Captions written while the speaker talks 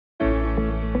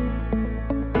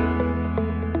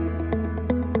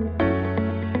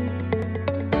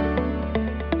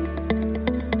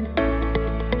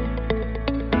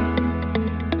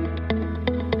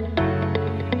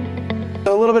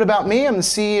bit about me. I'm the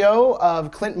CEO of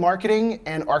Clint Marketing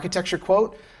and Architecture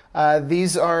Quote.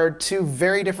 These are two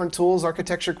very different tools.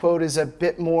 Architecture Quote is a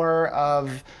bit more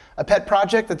of a pet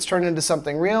project that's turned into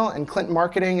something real, and Clint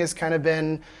Marketing has kind of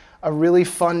been a really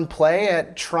fun play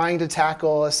at trying to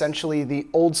tackle essentially the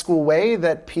old school way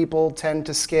that people tend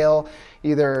to scale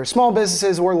either small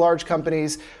businesses or large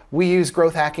companies. We use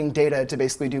growth hacking data to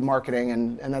basically do marketing,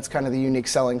 and that's kind of the unique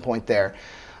selling point there.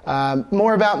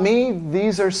 More about me.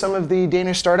 These are some of the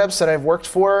Danish startups that I've worked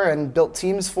for and built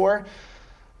teams for.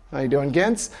 How you doing,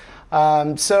 Gens?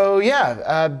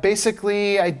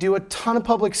 Basically I do a ton of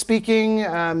public speaking.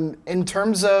 In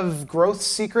terms of growth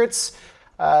secrets,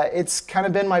 it's kind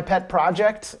of been my pet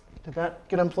project. Did that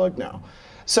get unplugged? No.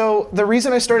 So the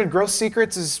reason I started Growth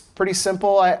Secrets is pretty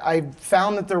simple. I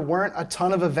found that there weren't a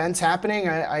ton of events happening.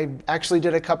 I actually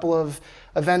did a couple of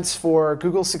events for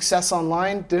Google Success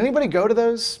Online. Did anybody go to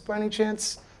those by any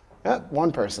chance? Yeah,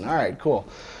 one person. All right, cool.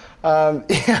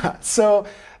 So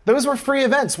those were free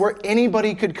events where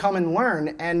anybody could come and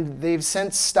learn, and they've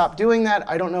since stopped doing that.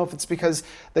 I don't know if it's because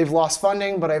they've lost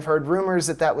funding, but I've heard rumors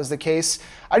that that was the case.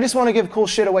 I just want to give cool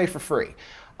shit away for free.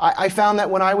 I found that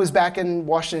when I was back in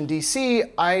Washington, D.C.,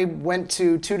 I went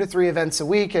to 2 to 3 events a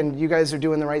week, and you guys are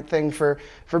doing the right thing for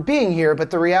being here. But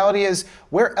the reality is,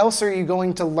 where else are you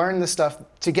going to learn this stuff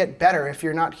to get better if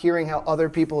you're not hearing how other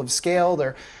people have scaled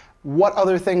or what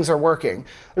other things are working?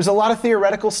 There's a lot of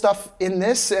theoretical stuff in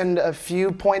this and a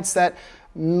few points that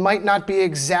might not be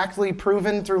exactly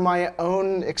proven through my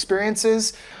own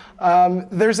experiences.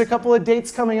 There's a couple of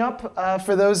dates coming up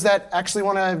for those that actually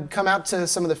want to come out to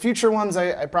some of the future ones.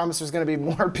 I promise there's going to be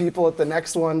more people at the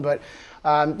next one. But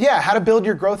how to build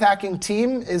your growth hacking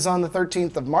team is on the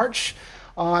 13th of March.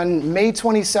 On May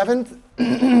 27th,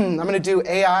 I'm going to do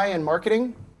AI and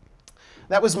marketing.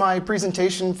 That was my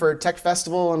presentation for Tech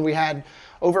Festival, and we had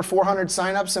over 400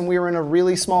 signups, and we were in a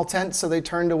really small tent, so they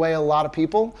turned away a lot of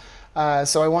people.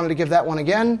 So I wanted to give that one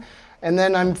again. And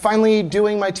then I'm finally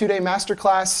doing my 2-day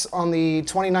masterclass on the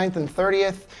 29th and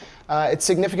 30th. It's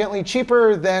significantly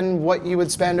cheaper than what you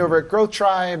would spend over at Growth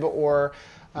Tribe, or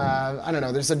I don't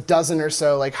know, there's a dozen or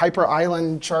so. Like Hyper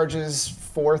Island charges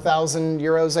 4,000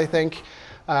 euros, I think.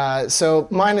 So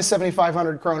mine is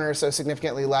 7,500 kroner, so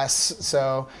significantly less.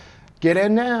 So get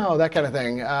in now, that kind of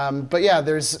thing. But yeah,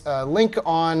 there's a link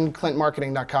on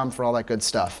clintmarketing.com for all that good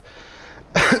stuff.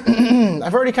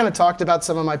 I've already kind of talked about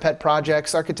some of my pet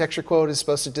projects. Architecture Quote is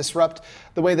supposed to disrupt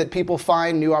the way that people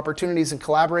find new opportunities and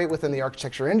collaborate within the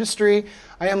architecture industry.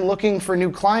 I am looking for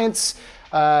new clients,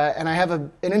 and I have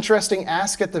an interesting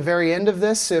ask at the very end of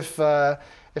this if there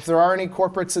are any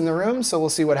corporates in the room, so we'll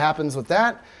see what happens with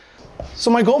that.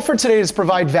 So my goal for today is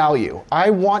provide value. I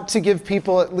want to give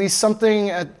people at least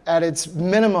something at its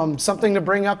minimum, something to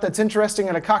bring up that's interesting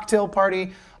at a cocktail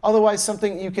party, otherwise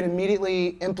something you can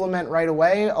immediately implement right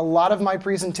away. A lot of my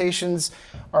presentations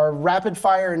are rapid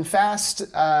fire and fast.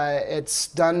 It's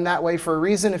done that way for a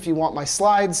reason. If you want my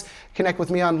slides, connect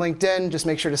with me on LinkedIn. Just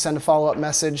make sure to send a follow-up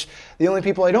message. The only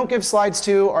people I don't give slides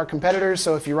to are competitors,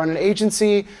 so if you run an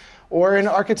agency or an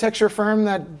architecture firm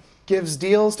that gives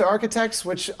deals to architects,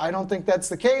 which I don't think that's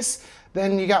the case,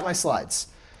 then you got my slides.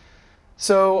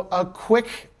 So a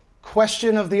quick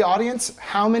question of the audience: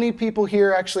 how many people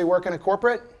here actually work in a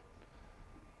corporate?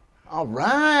 All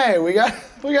right, we got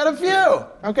a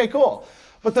few. Okay, cool.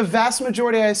 But the vast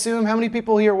majority, I assume, how many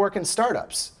people here work in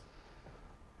startups?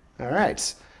 All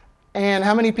right. And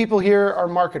how many people here are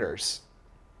marketers?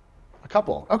 A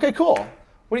couple. Okay, cool.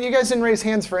 What do you guys didn't raise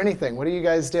hands for anything? What do you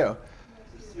guys do?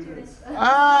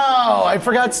 Oh, I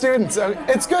forgot students.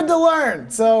 It's good to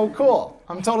learn. So cool.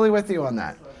 I'm totally with you on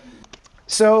that.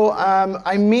 So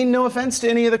I mean no offense to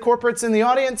any of the corporates in the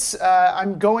audience.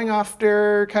 I'm going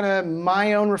after kind of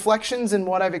my own reflections and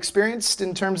what I've experienced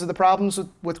in terms of the problems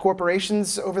with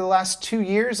corporations over the last 2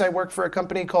 years. I worked for a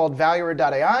company called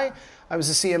Valuer.ai. I was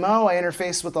a CMO. I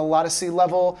interfaced with a lot of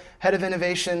C-level, head of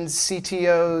innovations,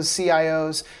 CTOs,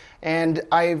 CIOs, and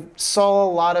I saw a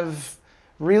lot of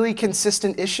really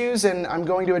consistent issues, and I'm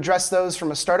going to address those from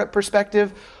a startup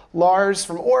perspective. Lars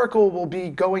from Oracle will be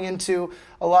going into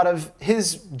a lot of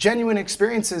his genuine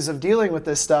experiences of dealing with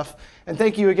this stuff. And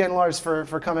thank you again, Lars, for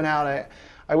coming out.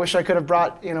 I wish I could have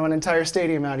brought an entire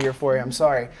stadium out here for you. I'm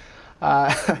sorry.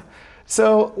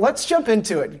 So let's jump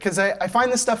into it, because I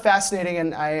find this stuff fascinating,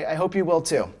 and I hope you will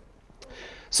too.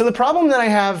 So the problem that I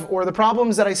have, or the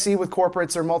problems that I see with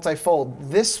corporates, are multifold.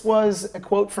 This was a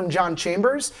quote from John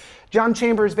Chambers. John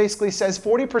Chambers basically says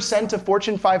 40% of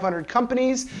Fortune 500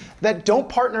 companies that don't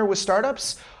partner with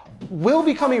startups will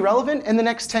become irrelevant in the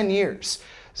next 10 years.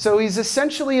 So he's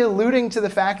essentially alluding to the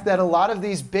fact that a lot of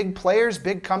these big players,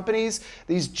 big companies,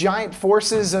 these giant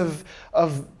forces of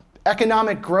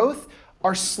economic growth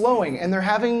are slowing, and they're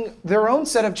having their own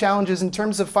set of challenges in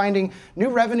terms of finding new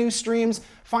revenue streams,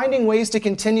 finding ways to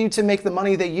continue to make the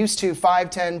money they used to 5,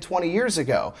 10, 20 years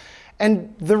ago.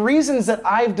 And the reasons that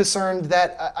I've discerned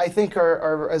that I think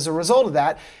are as a result of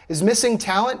that is missing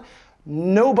talent.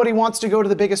 Nobody wants to go to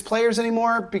the biggest players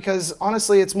anymore because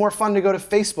honestly, it's more fun to go to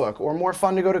Facebook or more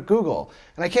fun to go to Google.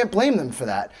 And I can't blame them for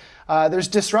that. There's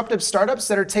disruptive startups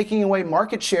that are taking away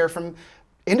market share from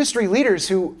industry leaders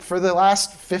who, for the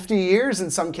last 50 years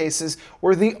in some cases,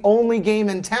 were the only game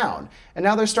in town. And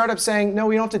now there's startups saying, no,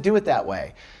 we don't have to do it that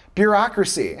way.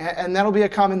 Bureaucracy, and that'll be a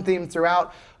common theme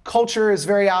throughout. Culture is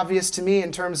very obvious to me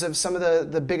in terms of some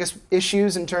of the biggest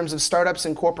issues in terms of startups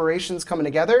and corporations coming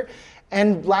together.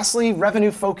 And lastly,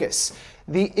 revenue focus.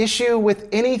 The issue with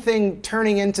anything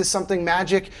turning into something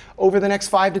magic over the next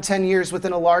 5 to 10 years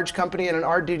within a large company and an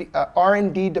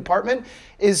R&D department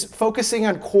is focusing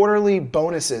on quarterly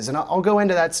bonuses. And I'll go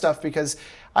into that stuff because,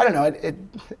 I don't know,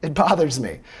 it bothers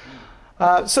me.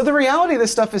 So the reality of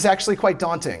this stuff is actually quite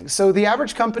daunting. So the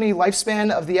average company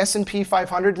lifespan of the S&P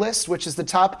 500 list, which is the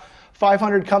top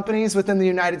 500 companies within the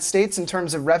United States in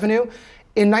terms of revenue,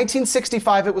 in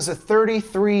 1965, it was a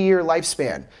 33-year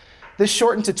lifespan. This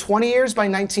shortened to 20 years by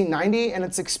 1990, and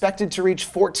it's expected to reach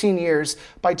 14 years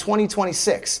by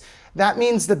 2026. That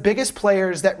means the biggest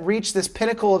players that reach this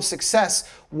pinnacle of success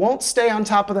won't stay on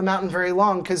top of the mountain very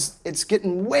long because it's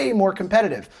getting way more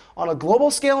competitive on a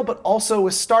global scale, but also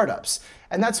with startups.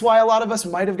 And that's why a lot of us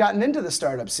might have gotten into the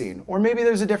startup scene, or maybe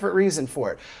there's a different reason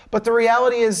for it. But the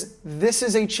reality is this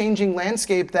is a changing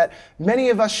landscape that many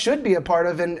of us should be a part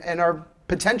of and are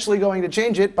potentially going to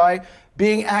change it by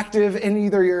being active in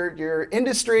either your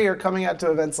industry or coming out to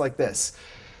events like this.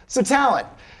 So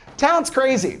talent's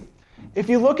crazy. If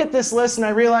you look at this list, and I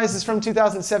realize it's from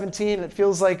 2017, it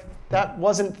feels like that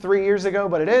wasn't 3 years ago,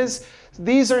 but it is.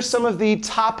 These are some of the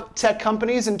top tech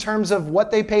companies in terms of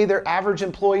what they pay their average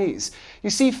employees. You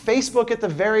see Facebook at the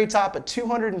very top at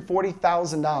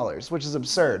 $240,000, which is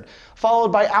absurd,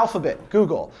 followed by Alphabet,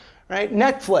 Google, right?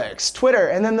 Netflix, Twitter,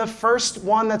 and then the first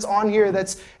one that's on here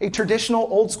that's a traditional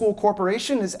old school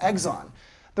corporation is Exxon.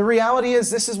 The reality is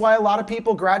this is why a lot of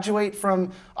people graduate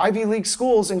from Ivy League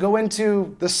schools and go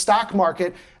into the stock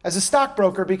market as a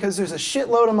stockbroker because there's a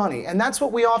shitload of money. And that's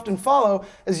what we often follow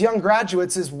as young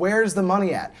graduates is where's the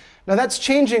money at? Now that's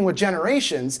changing with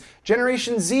generations.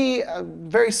 Generation Z,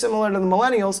 very similar to the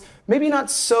millennials, maybe not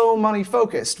so money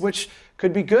focused, which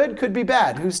could be good, could be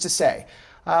bad, who's to say?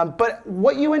 But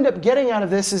what you end up getting out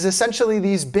of this is essentially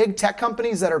these big tech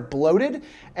companies that are bloated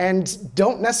and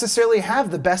don't necessarily have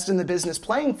the best in the business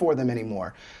playing for them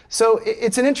anymore. So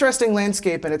it's an interesting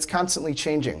landscape and it's constantly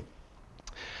changing.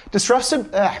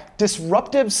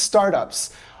 Disruptive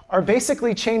startups are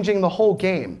basically changing the whole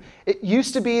game. It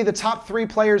used to be the top 3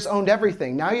 players owned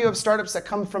everything. Now you have startups that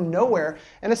come from nowhere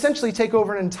and essentially take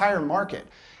over an entire market.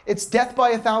 It's death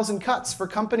by 1,000 cuts for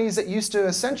companies that used to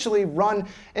essentially run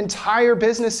entire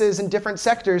businesses in different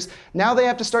sectors. Now they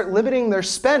have to start limiting their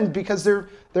spend because they're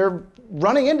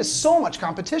running into so much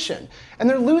competition. And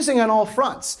they're losing on all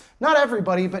fronts. Not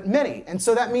everybody, but many. And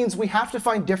so that means we have to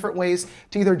find different ways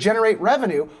to either generate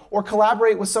revenue or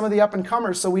collaborate with some of the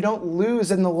up-and-comers so we don't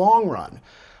lose in the long run.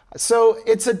 So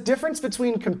it's a difference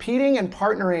between competing and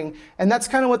partnering, and that's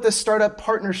kind of what this startup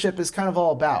partnership is kind of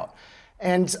all about.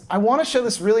 And I want to show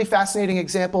this really fascinating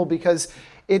example because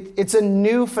it's a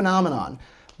new phenomenon.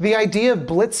 The idea of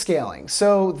blitzscaling.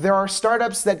 So there are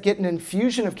startups that get an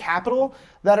infusion of capital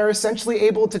that are essentially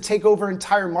able to take over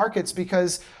entire markets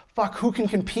because, fuck, who can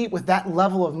compete with that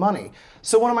level of money?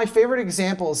 So one of my favorite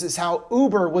examples is how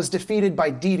Uber was defeated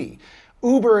by Didi.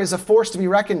 Uber is a force to be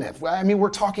reckoned with. I mean, we're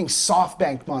talking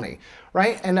SoftBank money,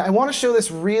 right? And I want to show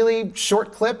this really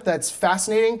short clip that's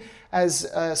fascinating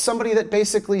as somebody that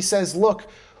basically says, look,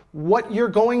 what you're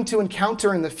going to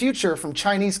encounter in the future from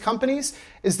Chinese companies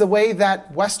is the way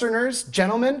that Westerners,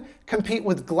 gentlemen, compete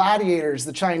with gladiators,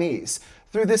 the Chinese,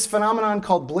 through this phenomenon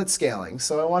called blitzscaling.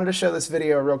 So I wanted to show this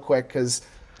video real quick because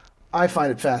I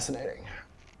find it fascinating.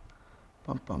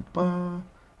 Bum, bum, bum.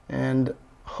 And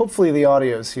hopefully the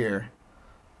audio's here.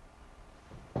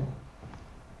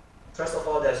 First of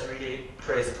all, there's really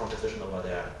crazy competition over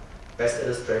there. Best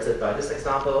illustrated by this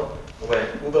example. When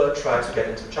Uber tried to get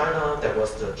into China, there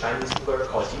was the Chinese Uber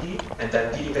called Didi, and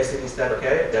then Didi basically said,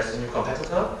 okay, there's a new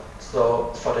competitor,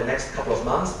 so for the next couple of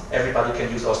months, everybody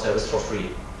can use our service for free.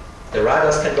 The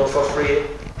riders can go for free,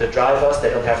 the drivers, they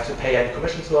don't have to pay any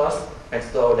commission to us, and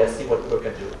so let's see what Uber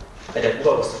can do. And then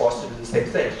Uber was forced to do the same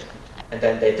thing. And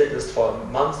then they did this for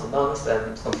months and months,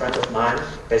 and some friends of mine,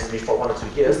 basically for 1 or 2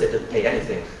 years, they didn't pay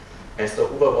anything. And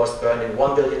so Uber was burning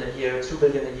 1 billion a year, 2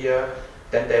 billion a year.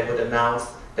 Then they would announce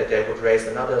that they would raise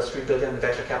another 3 billion in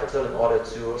venture capital in order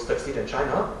to succeed in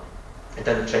China. And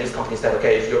then the Chinese company said,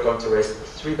 okay, if you're going to raise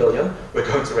 3 billion, we're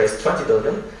going to raise 20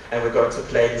 billion, and we're going to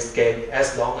play this game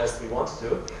as long as we want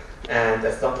to. And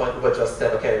at some point, Uber just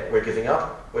said, okay, we're giving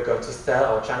up. We're going to sell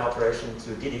our China operation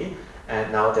to Didi.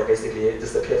 And now they basically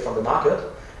disappeared from the market.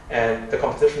 And the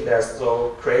competition there is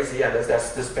so crazy. And there's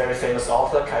this very famous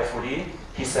author, Kai Fu Lee.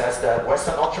 He says that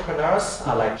Western entrepreneurs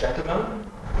are like gentlemen,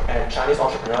 and Chinese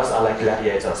entrepreneurs are like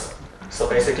gladiators. So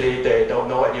basically, they don't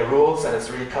know any rules, and it's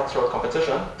really cutthroat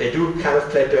competition. They do kind of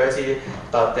play dirty,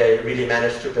 but they really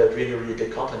manage to build really, really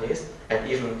big companies. And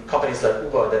even companies like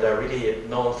Uber that are really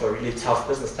known for really tough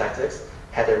business tactics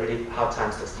had a really hard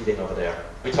time succeeding over there.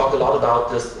 We talked a lot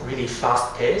about this really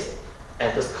fast pace,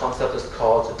 and this concept is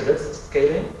called blitz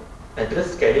scaling. And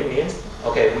blitz scaling means,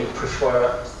 okay, we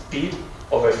prefer speed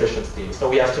over efficiency. So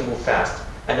we have to move fast.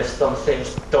 And if some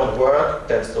things don't work,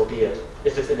 then so be it.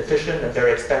 If it's inefficient and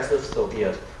very expensive, so be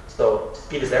it. So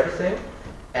speed is everything.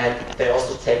 And they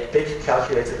also take big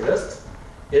calculated risks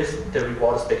if the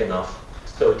reward is big enough.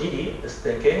 So Didi is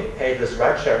thinking, hey, this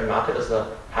ride-sharing market is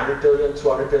a $100 billion,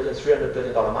 $200 billion, $300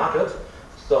 billion market.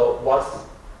 So what's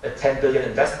a 10 billion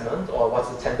investment, or what's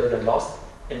a 10 billion loss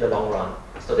in the long run?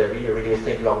 So they really, really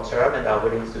think long term and are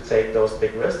willing to take those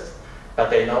big risks. But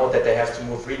they know that they have to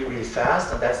move really, really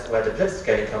fast, and that's where the blitz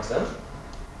scaling comes in.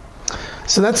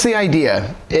 So that's the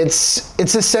idea. It's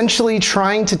essentially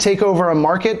trying to take over a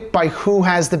market by who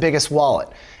has the biggest wallet.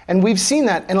 And we've seen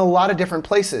that in a lot of different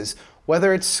places,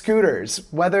 whether it's scooters,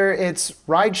 whether it's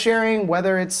ride sharing,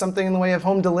 whether it's something in the way of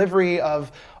home delivery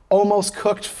of almost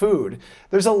cooked food.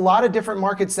 There's a lot of different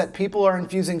markets that people are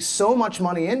infusing so much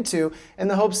money into in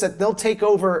the hopes that they'll take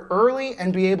over early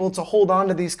and be able to hold on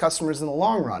to these customers in the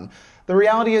long run. The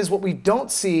reality is what we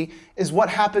don't see is what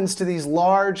happens to these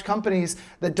large companies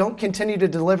that don't continue to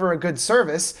deliver a good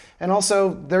service, and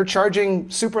also they're charging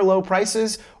super low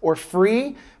prices or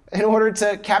free in order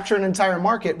to capture an entire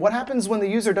market. What happens when the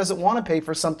user doesn't want to pay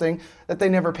for something that they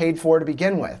never paid for to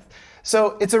begin with?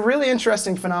 So it's a really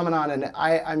interesting phenomenon, and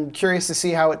I'm curious to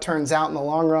see how it turns out in the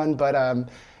long run, but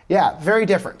yeah, very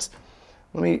different.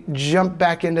 Let me jump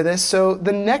back into this. So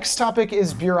the next topic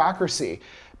is bureaucracy.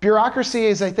 Bureaucracy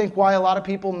is, I think, why a lot of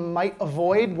people might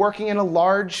avoid working in a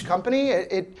large company.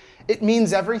 It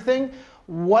means everything.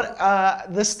 What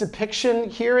this depiction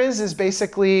here is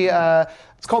basically,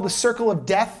 it's called the circle of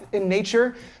death in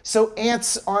nature. So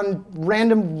ants on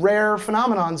random rare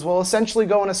phenomenons will essentially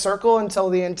go in a circle until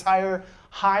the entire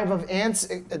hive of ants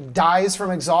dies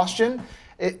from exhaustion.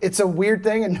 It's a weird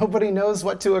thing, and nobody knows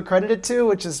what to accredit it to,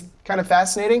 which is kind of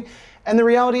fascinating. And the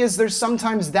reality is there's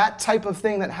sometimes that type of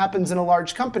thing that happens in a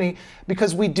large company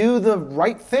because we do the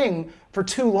right thing for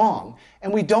too long,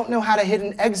 and we don't know how to hit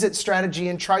an exit strategy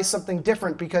and try something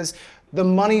different because the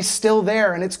money's still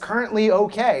there and it's currently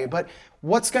okay. But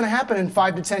what's going to happen in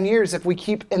 5 to 10 years if we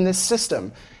keep in this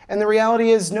system? And the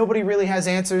reality is nobody really has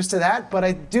answers to that, but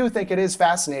I do think it is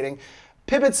fascinating.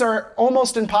 Pivots are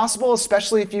almost impossible,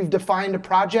 especially if you've defined a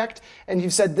project and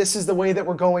you've said this is the way that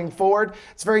we're going forward.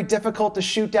 It's very difficult to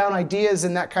shoot down ideas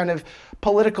in that kind of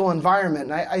political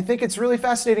environment. And I think it's really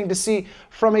fascinating to see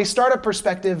from a startup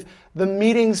perspective the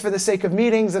meetings for the sake of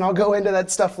meetings, and I'll go into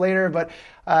that stuff later. But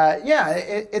yeah,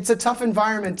 it's a tough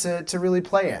environment to really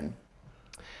play in.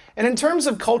 And in terms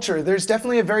of culture, there's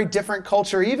definitely a very different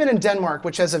culture, even in Denmark,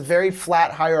 which has a very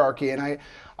flat hierarchy. And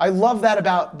I love that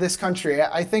about this country.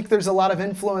 I think there's a lot of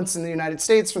influence in the United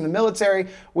States from the military.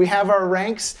 We have our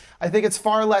ranks. I think it's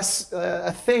far less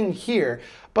a thing here.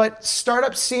 But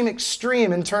startups seem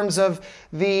extreme in terms of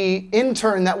the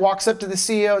intern that walks up to the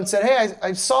CEO and said, hey,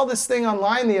 I saw this thing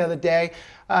online the other day.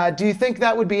 Do you think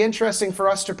that would be interesting for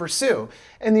us to pursue?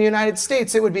 In the United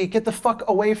States, it would be, get the fuck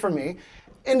away from me.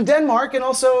 In Denmark, and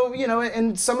also,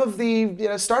 in some of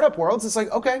the startup worlds, it's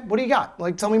like, okay, what do you got?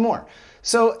 Like, tell me more.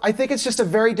 So I think it's just a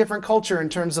very different culture in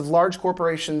terms of large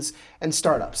corporations and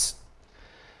startups.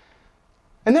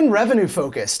 And then revenue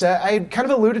focused. I kind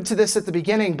of alluded to this at the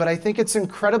beginning, but I think it's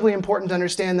incredibly important to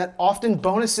understand that often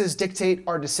bonuses dictate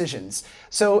our decisions.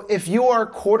 So if you are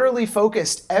quarterly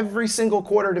focused every single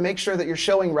quarter to make sure that you're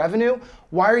showing revenue,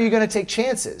 why are you going to take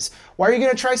chances? Why are you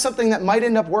going to try something that might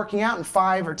end up working out in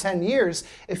 5 or 10 years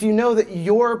if you know that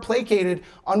you're placated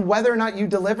on whether or not you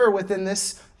deliver within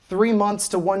this 3 months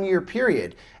to 1 year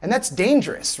period? And that's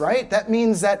dangerous, right? That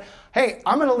means that, hey,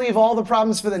 I'm gonna leave all the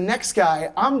problems for the next guy.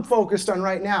 I'm focused on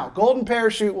right now. Golden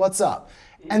parachute, what's up?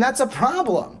 And that's a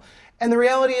problem. And the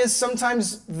reality is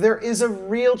sometimes there is a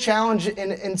real challenge in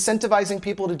incentivizing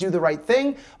people to do the right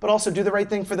thing, but also do the right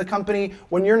thing for the company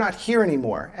when you're not here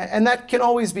anymore. And that can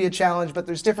always be a challenge, but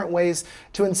there's different ways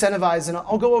to incentivize, and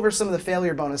I'll go over some of the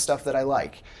failure bonus stuff that I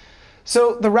like.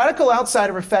 So the radical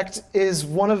outsider effect is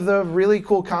one of the really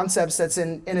cool concepts that's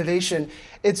in innovation.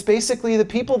 It's basically the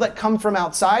people that come from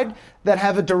outside that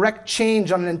have a direct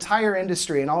change on an entire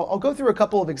industry. And I'll go through a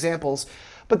couple of examples.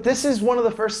 But this is one of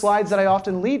the first slides that I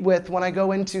often lead with when I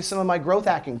go into some of my growth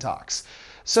hacking talks.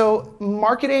 So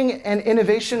marketing and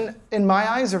innovation, in my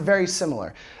eyes, are very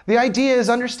similar. The idea is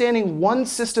understanding one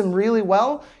system really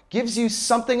well gives you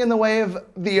something in the way of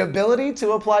the ability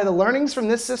to apply the learnings from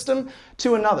this system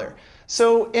to another.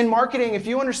 So in marketing, if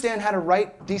you understand how to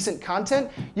write decent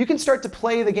content, you can start to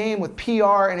play the game with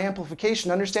PR and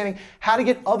amplification, understanding how to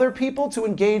get other people to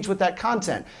engage with that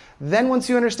content. Then once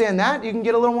you understand that, you can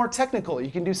get a little more technical.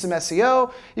 You can do some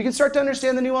SEO, you can start to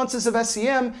understand the nuances of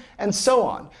SEM, and so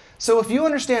on. So if you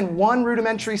understand one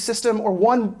rudimentary system or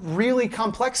one really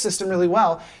complex system really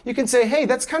well, you can say, hey,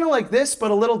 that's kind of like this,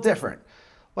 but a little different.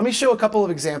 Let me show a couple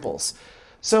of examples.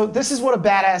 So this is what a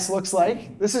badass looks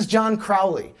like. This is John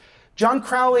Crowley. John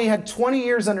Crowley had 20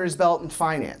 years under his belt in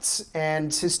finance,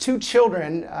 and his two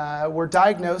children were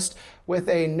diagnosed with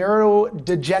a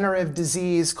neurodegenerative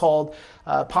disease called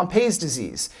Pompeii's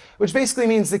disease, which basically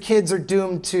means the kids are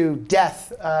doomed to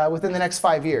death within the next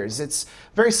 5 years. It's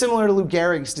very similar to Lou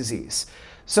Gehrig's disease.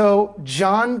 So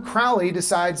John Crowley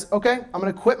decides, okay, I'm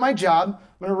going to quit my job,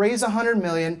 I'm going to raise $100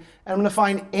 million, and I'm going to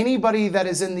find anybody that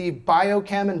is in the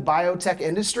biochem and biotech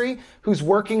industry who's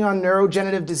working on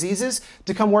neurodegenerative diseases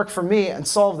to come work for me and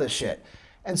solve this shit.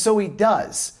 And so he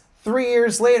does. 3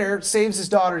 years later, saves his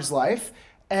daughter's life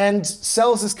and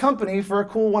sells his company for a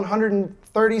cool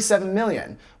 $137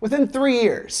 million within 3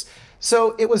 years.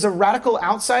 So it was a radical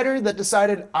outsider that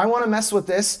decided, I want to mess with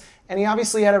this, and he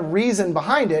obviously had a reason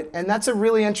behind it, and that's a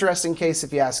really interesting case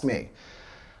if you ask me.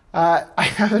 I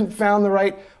haven't found the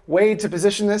right way to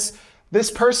position this.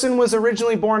 This person was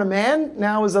originally born a man,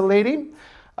 now is a lady.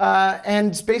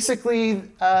 And basically,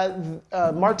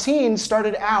 Martine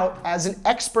started out as an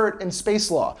expert in space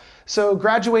law. So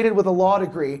graduated with a law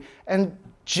degree, and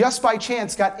just by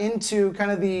chance got into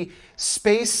kind of the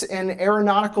space and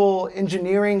aeronautical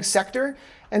engineering sector.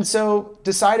 And so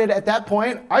decided at that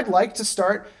point, I'd like to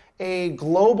start a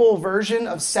global version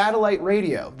of satellite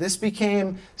radio. This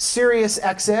became Sirius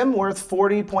XM, worth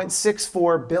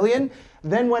 $40.64 billion.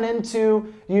 Then went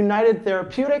into United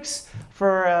Therapeutics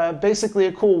for basically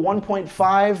a cool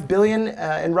 $1.5 billion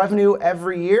in revenue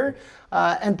every year.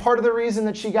 And part of the reason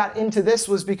that she got into this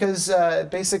was because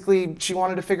basically she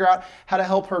wanted to figure out how to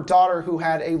help her daughter who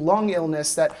had a lung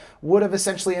illness that would have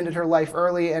essentially ended her life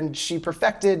early, and she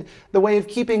perfected the way of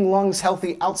keeping lungs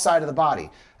healthy outside of the body.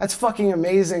 That's fucking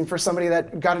amazing for somebody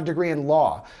that got a degree in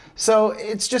law. So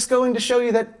it's just going to show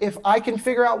you that if I can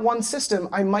figure out one system,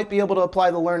 I might be able to apply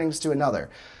the learnings to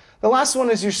another. The last one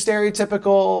is your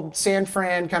stereotypical San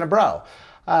Fran kind of bro.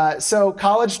 So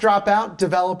college dropout,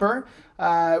 developer,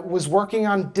 was working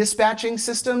on dispatching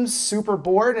systems, super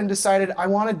bored, and decided I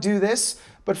want to do this,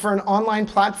 but for an online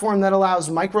platform that allows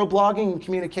microblogging and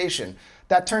communication.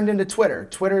 That turned into Twitter.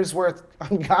 Twitter's worth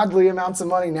ungodly amounts of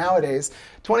money nowadays,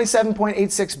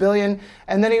 $27.86 billion.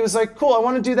 And then he was like, cool, I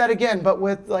want to do that again, but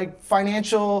with like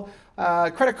financial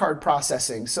credit card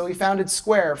processing. So he founded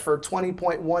Square for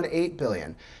 $20.18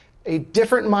 billion. A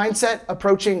different mindset,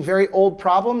 approaching very old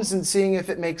problems and seeing if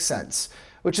it makes sense,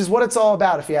 which is what it's all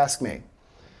about if you ask me.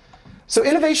 So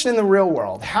innovation in the real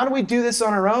world. How do we do this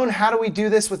on our own? How do we do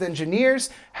this with engineers?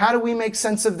 How do we make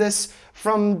sense of this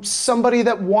from somebody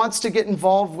that wants to get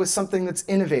involved with something that's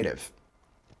innovative?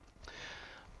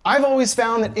 I've always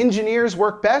found that engineers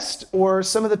work best, or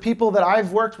some of the people that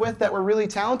I've worked with that were really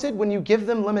talented, when you give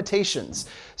them limitations.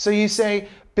 So you say,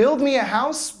 build me a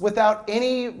house without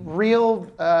any real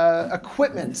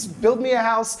equipment. Build me a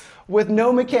house with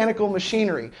no mechanical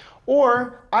machinery.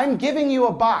 Or I'm giving you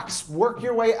a box, work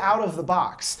your way out of the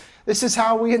box. This is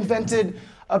how we invented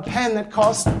a pen that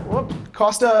cost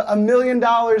 $1 million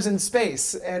in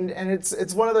space. And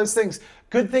it's one of those things.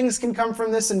 Good things can come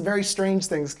from this, and very strange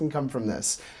things can come from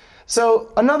this.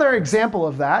 So another example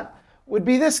of that would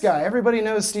be this guy. Everybody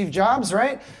knows Steve Jobs,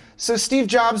 right? So Steve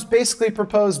Jobs basically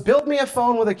proposed, build me a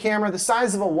phone with a camera the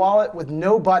size of a wallet with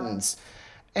no buttons.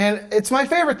 And it's my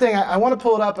favorite thing. I want to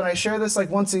pull it up, and I share this like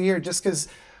once a year just because,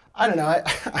 I don't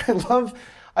know,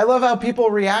 I love how people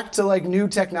react to like new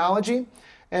technology.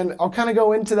 And I'll kind of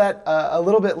go into that a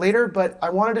little bit later, but I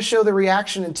wanted to show the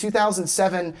reaction in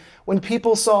 2007 when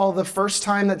people saw the first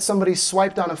time that somebody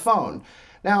swiped on a phone.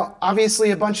 Now,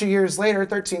 obviously a bunch of years later,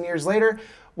 13 years later,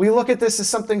 We look at this as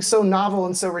something so novel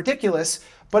and so ridiculous,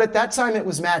 but at that time it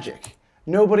was magic.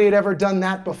 Nobody had ever done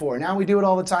that before. Now we do it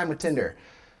all the time with Tinder.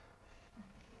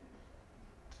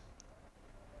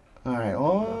 All right.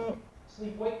 Oh.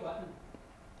 Sleep wake button.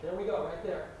 There we go, right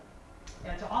there.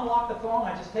 And to unlock the phone,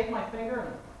 I just take my finger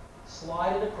and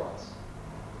slide it across.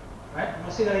 All right, you want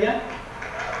to see that again?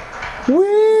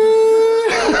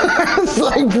 It's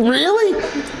like, really?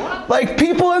 What? Like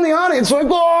people in the audience were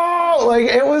like, whoa! Like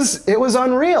it was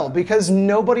unreal because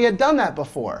nobody had done that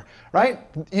before, right?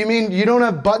 You mean you don't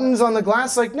have buttons on the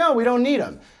glass? Like, no, we don't need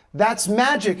them. That's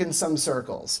magic in some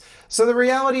circles. So the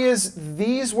reality is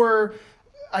these were,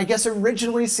 I guess,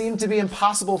 originally seemed to be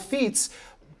impossible feats,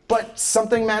 but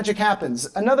something magic happens.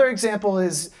 Another example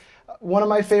is one of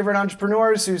my favorite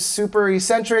entrepreneurs who's super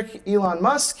eccentric, Elon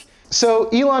Musk. So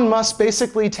Elon Musk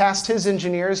basically tasked his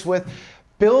engineers with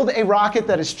build a rocket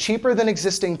that is cheaper than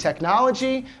existing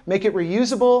technology, make it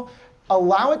reusable,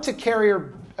 allow it to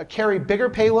carry bigger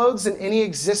payloads than any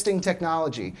existing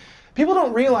technology. People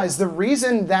don't realize the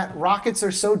reason that rockets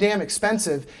are so damn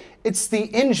expensive, it's the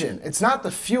engine, it's not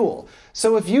the fuel.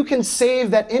 So if you can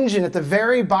save that engine at the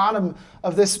very bottom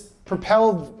of this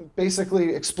propelled,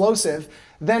 basically explosive,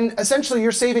 then essentially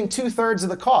you're saving 2/3 of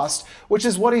the cost, which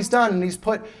is what he's done. And he's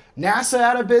put NASA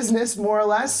out of business, more or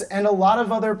less, and a lot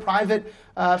of other private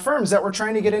firms that were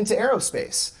trying to get into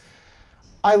aerospace.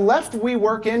 I left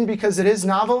WeWork in because it is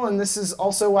novel, and this is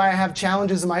also why I have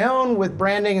challenges of my own with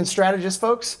branding and strategist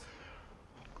folks.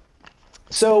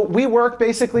 So WeWork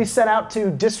basically set out to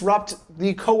disrupt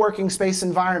the co-working space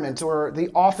environment or the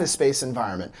office space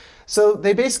environment. So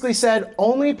they basically said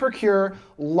only procure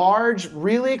large,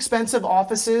 really expensive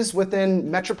offices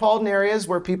within metropolitan areas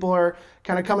where people are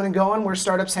kind of coming and going, where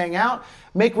startups hang out,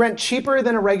 make rent cheaper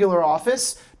than a regular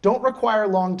office, don't require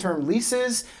long-term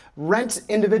leases, rent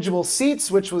individual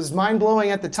seats, which was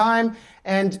mind-blowing at the time,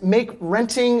 and make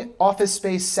renting office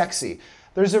space sexy.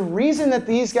 There's a reason that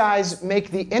these guys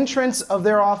make the entrance of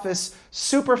their office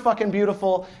super fucking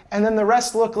beautiful and then the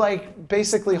rest look like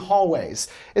basically hallways.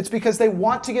 It's because they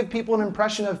want to give people an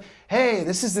impression of, hey,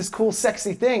 this is this cool,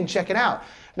 sexy thing, check it out.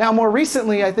 Now, more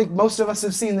recently, I think most of us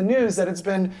have seen the news that it's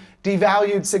been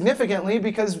devalued significantly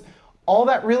because all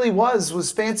that really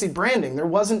was fancy branding. There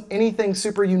wasn't anything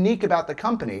super unique about the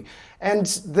company. And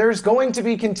there's going to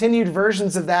be continued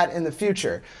versions of that in the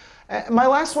future. My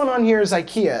last one on here is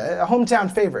IKEA, a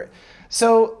hometown favorite.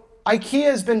 So IKEA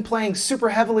has been playing super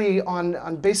heavily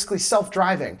on basically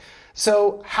self-driving.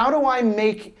 So how do I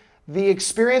make the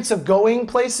experience of going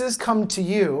places come to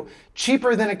you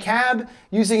cheaper than a cab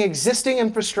using existing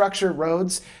infrastructure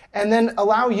roads and then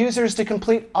allow users to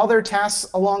complete other tasks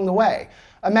along the way?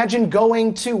 Imagine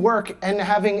going to work and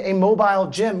having a mobile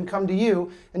gym come to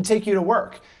you and take you to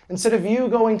work. Instead of you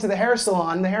going to the hair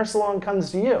salon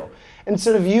comes to you.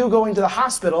 Instead of you going to the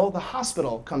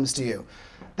hospital comes to you.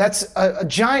 That's a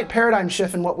giant paradigm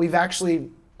shift in what we've actually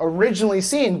originally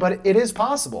seen, but it is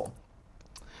possible.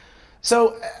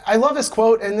 So I love this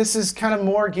quote, and this is kind of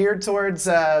more geared towards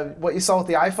what you saw with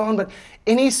the iPhone, but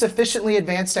any sufficiently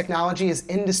advanced technology is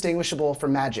indistinguishable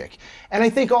from magic. And I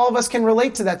think all of us can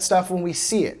relate to that stuff when we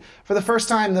see it. For the first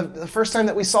time, the first time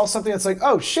that we saw something that's like,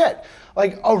 oh shit,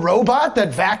 like a robot that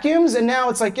vacuums, and now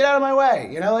it's like, get out of my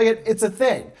way, you know, like it's a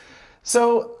thing.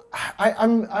 So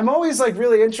I'm always like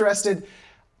really interested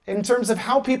in terms of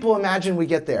how people imagine we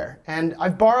get there. And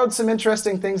I've borrowed some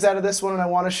interesting things out of this one, and I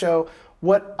want to show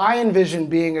what I envision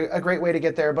being a great way to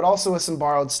get there, but also with some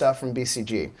borrowed stuff from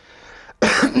BCG.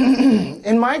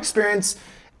 In my experience,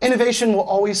 innovation will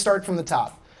always start from the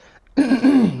top.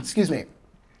 Excuse me.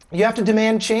 You have to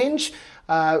demand change.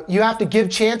 You have to give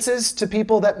chances to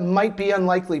people that might be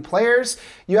unlikely players.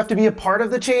 You have to be a part of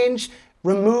the change.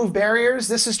 Remove barriers.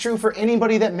 This is true for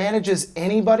anybody that manages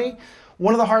anybody.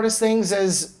 One of the hardest things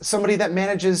as somebody that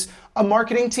manages a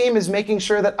marketing team is making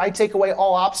sure that I take away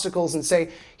all obstacles and say,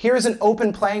 here's an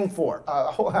open playing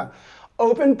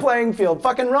open playing field,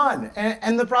 fucking run.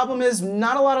 And the problem is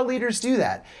not a lot of leaders do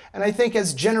that. And I think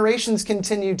as generations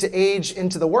continue to age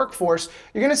into the workforce,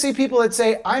 you're gonna see people that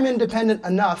say, I'm independent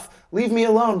enough, leave me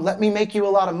alone, let me make you a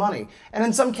lot of money. And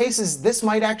in some cases, this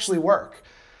might actually work.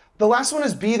 The last one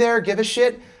is be there, give a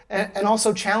shit, and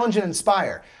also challenge and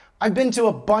inspire. I've been to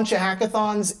a bunch of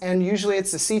hackathons, and usually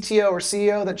it's the CTO or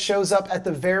CEO that shows up at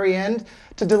the very end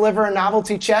to deliver a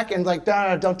novelty check and like,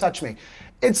 no, don't touch me.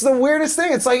 It's the weirdest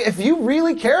thing. It's like, if you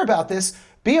really care about this,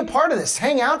 be a part of this.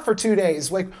 Hang out for 2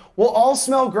 days. Like, we'll all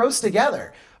smell gross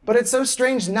together. But it's so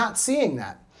strange not seeing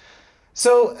that.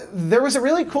 So there was a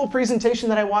really cool presentation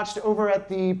that I watched over at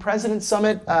the President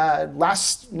Summit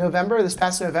this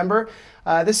past November.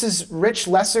 This is Rich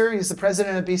Lesser. He's the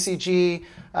president of BCG,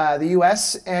 the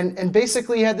US, and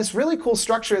basically he had this really cool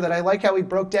structure that I like how he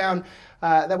broke down.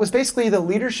 That was basically the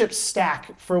leadership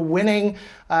stack for winning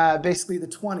basically the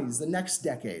 20s, the next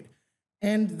decade.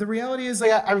 And the reality is,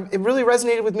 like, it really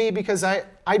resonated with me because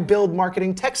I build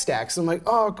marketing tech stacks. I'm like,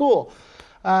 oh, cool.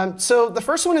 So the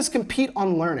first one is compete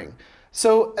on learning.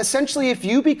 So essentially, if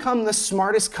you become the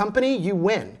smartest company, you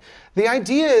win. The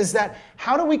idea is that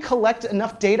how do we collect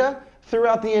enough data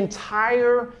throughout the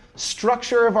entire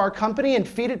structure of our company and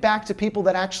feed it back to people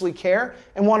that actually care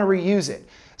and want to reuse it?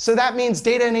 So that means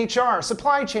data in HR,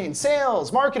 supply chain,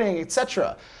 sales, marketing,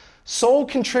 etc. Sole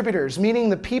contributors, meaning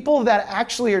the people that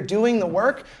actually are doing the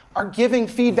work, are giving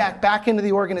feedback back into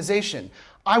the organization.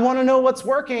 I want to know what's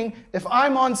working if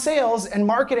I'm on sales and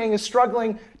marketing is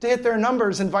struggling to hit their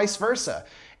numbers and vice versa.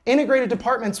 Integrated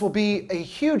departments will be a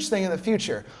huge thing in the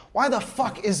future. Why the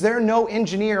fuck is there no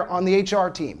engineer on the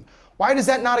HR team? Why does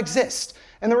that not exist?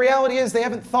 And the reality is they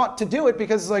haven't thought to do it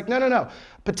because it's like, no.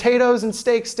 Potatoes and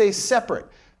steak stay separate.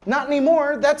 Not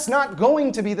anymore. That's not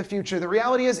going to be the future. The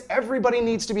reality is everybody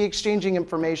needs to be exchanging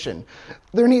information.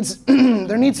 There needs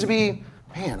to be,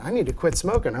 man, I need to quit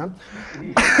smoking, huh?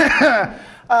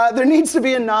 There needs to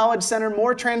be a knowledge center,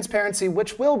 more transparency,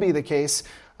 which will be the case,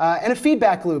 and a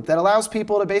feedback loop that allows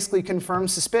people to basically confirm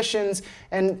suspicions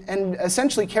and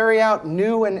essentially carry out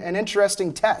new and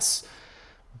interesting tests.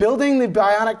 Building the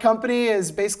bionic company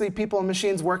is basically people and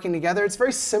machines working together. It's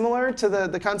very similar to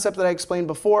the concept that I explained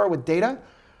before with data.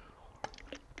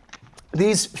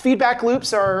 These feedback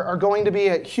loops are going to be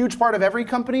a huge part of every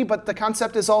company, but the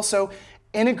concept is also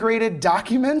integrated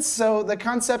documents. So the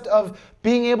concept of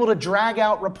being able to drag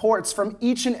out reports from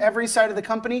each and every side of the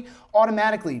company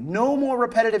automatically. No more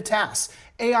repetitive tasks.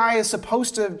 AI is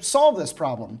supposed to solve this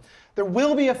problem. There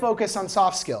will be a focus on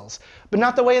soft skills, but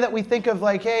not the way that we think of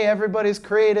like, hey, everybody's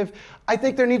creative. I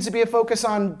think there needs to be a focus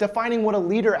on defining what a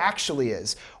leader actually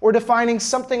is, or defining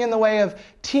something in the way of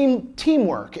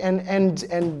teamwork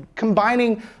and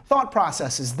combining thought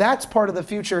processes. That's part of the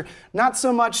future, not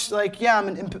so much like, yeah, I'm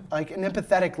an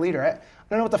empathetic leader. I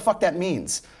don't know what the fuck that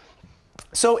means.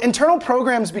 So internal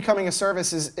programs becoming a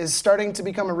service is starting to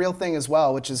become a real thing as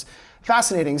well, which is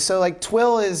fascinating. So like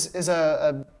Twill is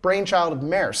a brainchild of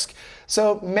Maersk.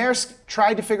 So Maersk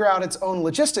tried to figure out its own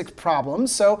logistics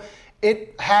problems. So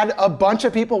it had a bunch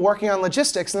of people working on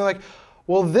logistics. And they're like,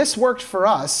 well, this worked for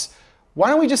us. Why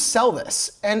don't we just sell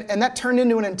this? And that turned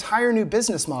into an entire new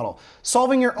business model.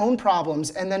 Solving your own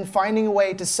problems and then finding a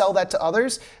way to sell that to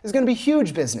others is going to be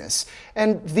huge business.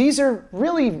 And these are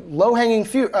really low-hanging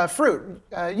fruit.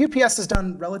 UPS has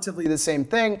done relatively the same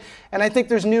thing, and I think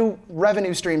there's new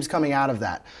revenue streams coming out of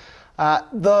that.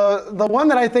 The one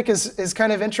that I think is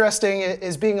kind of interesting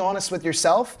is being honest with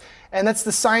yourself, and that's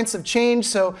the science of change.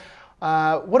 So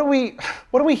what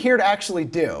are we here to actually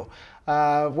do?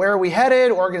 Where are we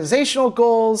headed? Organizational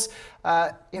goals.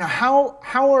 How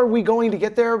are we going to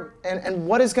get there? And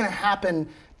what is going to happen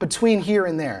between here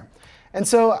and there? And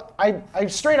so I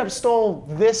straight up stole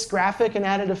this graphic and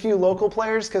added a few local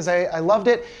players because I loved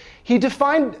it. He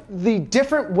defined the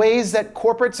different ways that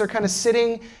corporates are kind of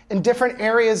sitting in different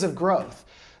areas of growth.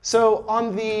 So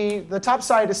on the top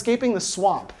side, escaping the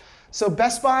swamp. So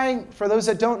Best Buy, for those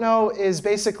that don't know, is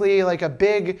basically like a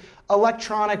big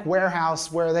electronic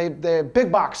warehouse where they're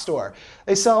big box store.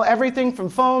 They sell everything from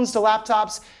phones to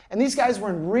laptops, and these guys were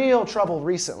in real trouble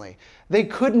recently. They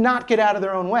could not get out of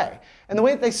their own way. And the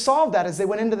way that they solved that is they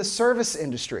went into the service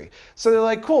industry. So they're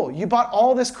like, cool, you bought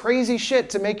all this crazy shit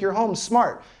to make your home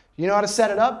smart. You know how to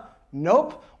set it up?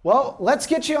 Nope. Well, let's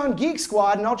get you on Geek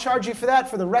Squad, and I'll charge you for that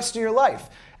for the rest of your life.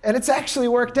 And it's actually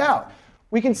worked out.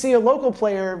 We can see a local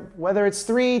player, whether it's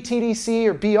 3, TDC,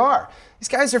 or BR. These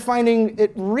guys are finding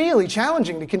it really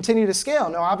challenging to continue to scale.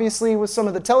 Now, obviously, with some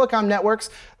of the telecom networks,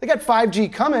 they got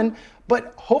 5G coming,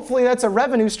 but hopefully that's a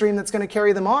revenue stream that's going to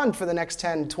carry them on for the next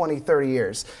 10, 20, 30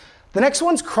 years. The next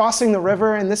one's crossing the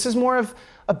river, and this is more of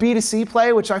a B2C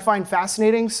play, which I find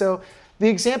fascinating. So the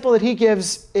example that he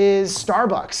gives is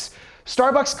Starbucks.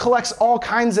 Starbucks collects all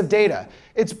kinds of data.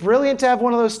 It's brilliant to have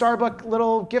one of those Starbucks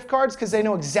little gift cards because they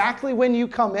know exactly when you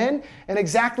come in and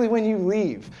exactly when you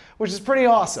leave, which is pretty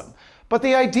awesome. But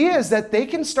the idea is that they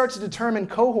can start to determine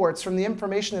cohorts from the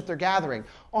information that they're gathering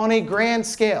on a grand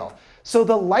scale. So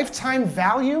the lifetime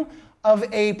value of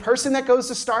a person that goes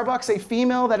to Starbucks, a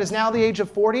female that is now the age of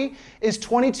 40, is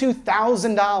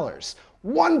 $22,000.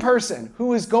 One person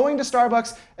who is going to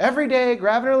Starbucks every day,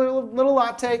 grabbing her little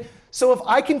latte, So if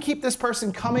I can keep this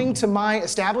person coming to my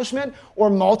establishment or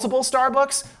multiple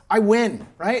Starbucks, I win,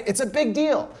 right? It's a big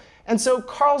deal. And so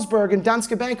Carlsberg and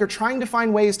Danske Bank are trying to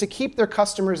find ways to keep their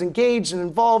customers engaged and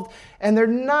involved, and they're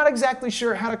not exactly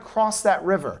sure how to cross that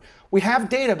river. We have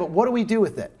data, but what do we do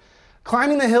with it?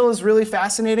 Climbing the hill is really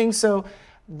fascinating. So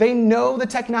they know the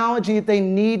technology that they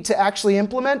need to actually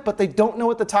implement, but they don't know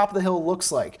what the top of the hill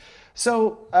looks like.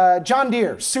 So John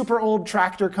Deere, super old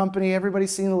tractor company.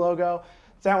 Everybody's seen the logo.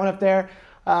 It's that one up there.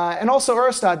 And also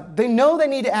Eurostad, they know they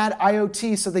need to add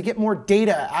IoT so they get more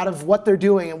data out of what they're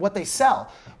doing and what they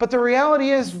sell. But the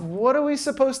reality is, what are we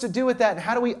supposed to do with that and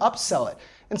how do we upsell it?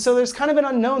 And so there's kind of an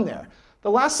unknown there. The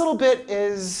last little bit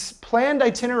is planned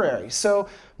itinerary. So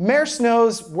Maersk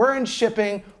knows we're in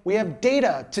shipping, we have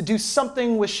data to do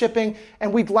something with shipping,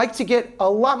 and we'd like to get a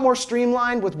lot more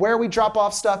streamlined with where we drop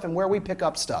off stuff and where we pick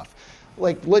up stuff.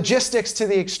 Like logistics to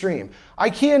the extreme.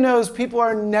 IKEA knows people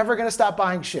are never gonna stop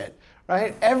buying shit,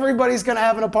 right? Everybody's gonna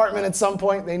have an apartment at some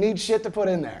point, they need shit to put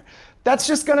in there. That's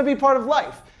just gonna be part of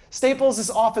life. Staples is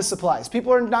office supplies.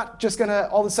 People are not just gonna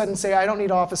all of a sudden say, I don't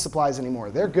need office supplies anymore,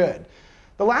 they're good.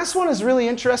 The last one is really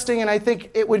interesting, and I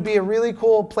think it would be a really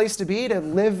cool place to be, to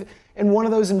live in one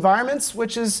of those environments,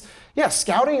 which is, yeah,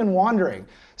 scouting and wandering.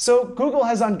 So Google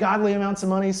has ungodly amounts of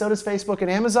money, so does Facebook and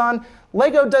Amazon.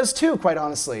 Lego does too, quite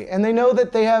honestly, and they know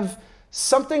that they have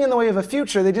something in the way of a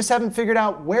future. They just haven't figured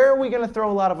out where are we going to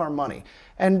throw a lot of our money.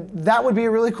 And that would be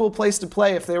a really cool place to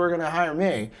play if they were going to hire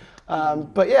me.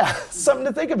 But yeah, something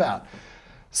to think about.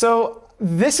 So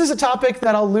this is a topic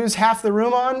that I'll lose half the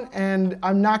room on, and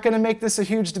I'm not going to make this a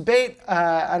huge debate.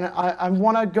 And I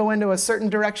want to go into a certain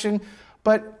direction,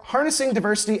 but harnessing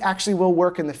diversity actually will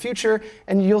work in the future,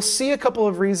 and you'll see a couple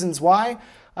of reasons why.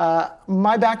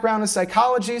 My background is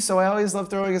psychology, so I always love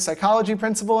throwing a psychology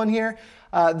principle in here.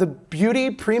 The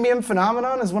beauty premium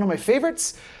phenomenon is one of my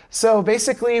favorites. So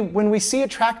basically, when we see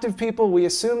attractive people, we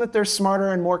assume that they're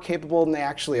smarter and more capable than they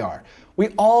actually are. We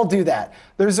all do that.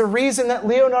 There's a reason that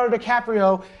Leonardo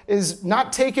DiCaprio is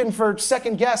not taken for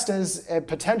second guessed as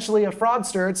potentially a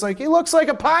fraudster. It's like, he looks like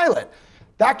a pilot.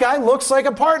 That guy looks like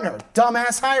a partner.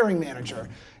 Dumbass hiring manager.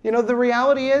 You know, the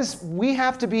reality is we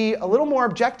have to be a little more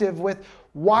objective with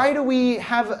why do we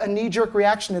have a knee-jerk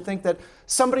reaction to think that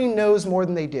somebody knows more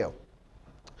than they do.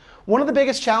 One of the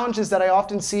biggest challenges that I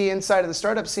often see inside of the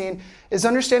startup scene is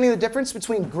understanding the difference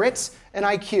between grit and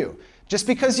IQ. Just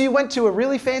because you went to a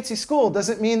really fancy school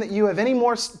doesn't mean that you have any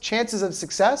more chances of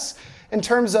success in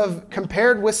terms of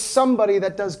compared with somebody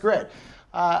that does grit.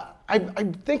 I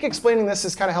think explaining this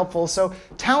is kind of helpful. So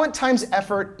talent times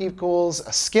effort equals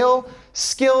a skill.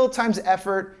 Skill times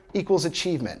effort equals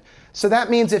achievement. So that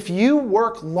means if you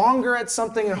work longer at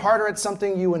something and harder at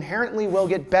something, you inherently will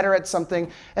get better at something.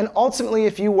 And ultimately,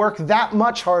 if you work that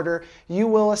much harder, you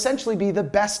will essentially be the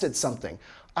best at something.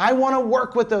 I want to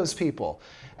work with those people.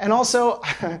 And also,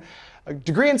 a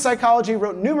degree in psychology,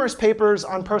 wrote numerous papers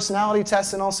on personality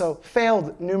tests and also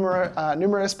failed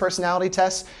numerous personality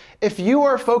tests. If you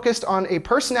are focused on a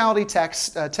personality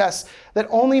test that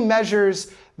only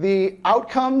measures the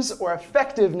outcomes or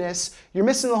effectiveness, you're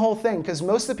missing the whole thing, because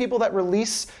most of the people that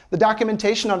release the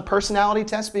documentation on personality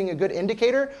tests being a good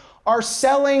indicator are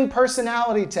selling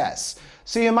personality tests.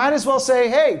 So you might as well say,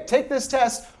 hey, take this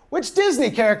test. Which Disney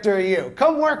character are you?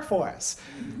 Come work for us.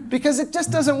 Because it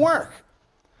just doesn't work.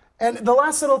 And the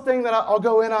last little thing that I'll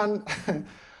go in on,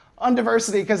 on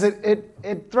diversity, because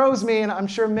it throws me, and I'm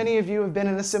sure many of you have been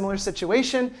in a similar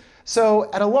situation.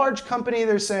 So at a large company,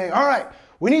 they're saying, all right,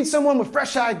 we need someone with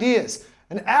fresh ideas,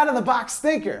 an out-of-the-box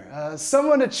thinker,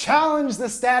 someone to challenge the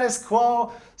status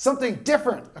quo, something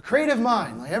different, a creative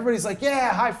mind. Like everybody's like,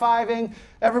 yeah, high-fiving.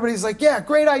 Everybody's like, yeah,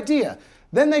 great idea.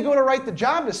 Then they go to write the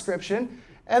job description,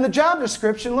 and the job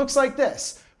description looks like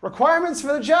this. Requirements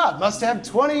for the job: must have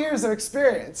 20 years of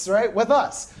experience, right, with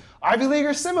us. Ivy League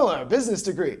or similar, business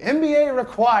degree, MBA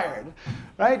required,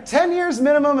 right? 10 years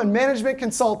minimum in management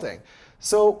consulting.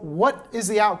 So what is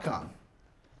the outcome?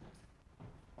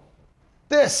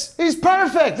 This, he's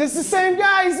perfect. It's the same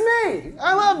guy as me.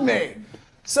 I love me.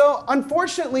 So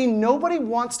unfortunately, nobody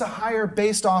wants to hire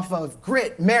based off of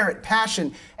grit, merit,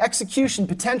 passion, execution,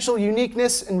 potential,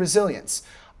 uniqueness, and resilience.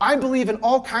 I believe in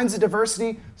all kinds of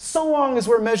diversity, so long as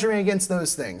we're measuring against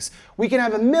those things. We can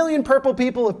have 1 million purple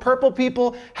people if purple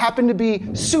people happen to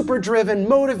be super driven,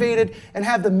 motivated, and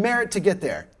have the merit to get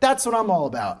there. That's what I'm all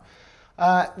about.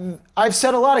 I've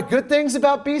said a lot of good things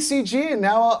about BCG, and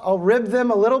now I'll rib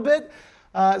them a little bit.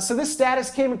 So this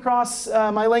status came across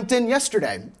my LinkedIn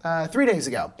yesterday, 3 days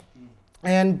ago.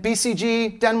 And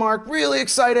BCG, Denmark, really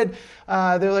excited.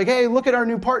 They're like, hey, look at our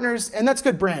new partners. And that's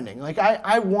good branding. Like,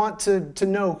 I want to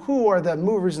know who are the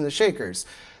movers and the shakers.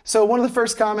 So one of the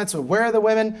first comments was, where are the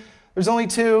women? There's only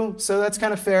 2, so that's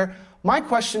kind of fair. My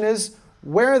question is,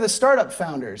 where are the startup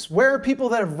founders? Where are people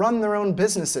that have run their own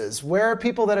businesses? Where are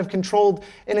people that have controlled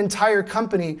an entire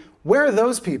company? Where are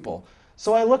those people?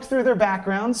 So I looked through their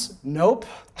backgrounds. Nope.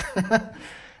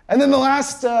 And then the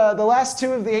last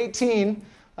 2 of the 18,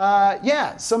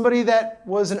 yeah, somebody that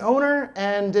was an owner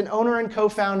and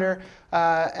co-founder,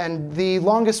 and the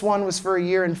longest one was for 1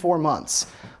 year and 4 months.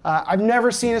 I've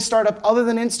never seen a startup other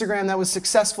than Instagram that was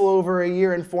successful over 1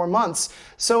 year and 4 months.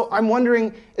 So I'm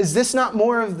wondering, is this not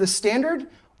more of the standard?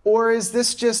 Or is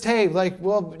this just, hey, like,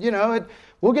 well, you know,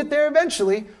 we'll get there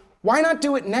eventually. Why not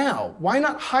do it now? Why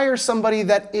not hire somebody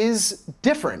that is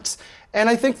different? And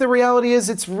I think the reality is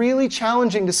it's really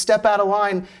challenging to step out of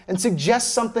line and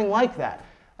suggest something like that.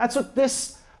 That's what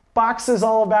this box is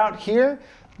all about here.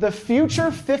 The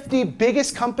future 50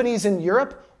 biggest companies in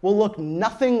Europe will look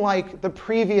nothing like the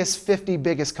previous 50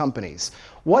 biggest companies.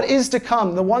 What is to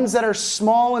come, the ones that are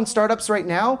small and startups right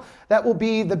now, that will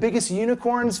be the biggest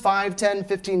unicorns 5, 10,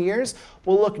 15 years,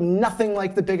 will look nothing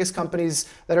like the biggest companies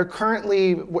that are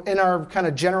currently in our kind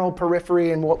of general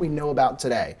periphery and what we know about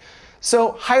today.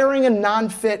 So hiring a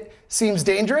non-fit seems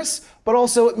dangerous, but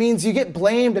also it means you get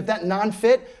blamed if that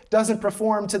non-fit doesn't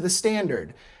perform to the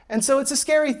standard. And so it's a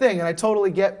scary thing, and I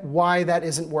totally get why that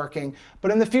isn't working.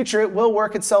 But in the future, it will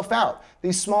work itself out.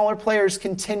 These smaller players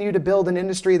continue to build an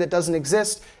industry that doesn't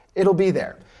exist. It'll be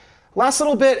there. Last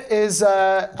little bit is,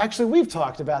 actually we've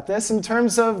talked about this in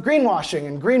terms of greenwashing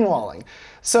and greenwalling.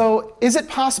 So is it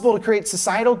possible to create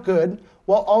societal good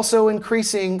while also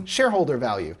increasing shareholder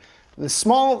value? The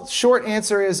small, short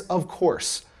answer is, of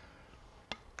course.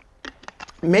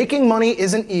 Making money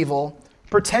isn't evil.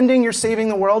 Pretending you're saving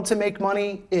the world to make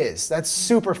money is. That's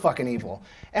super fucking evil.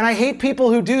 And I hate people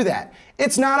who do that.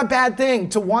 It's not a bad thing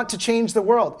to want to change the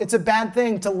world. It's a bad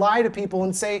thing to lie to people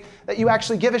and say that you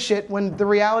actually give a shit when the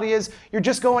reality is you're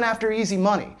just going after easy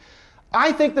money.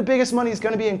 I think the biggest money is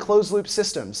going to be in closed loop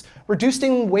systems.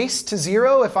 Reducing waste to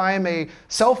zero if I am a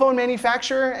cell phone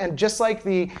manufacturer, and just like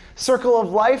the circle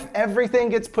of life, everything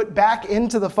gets put back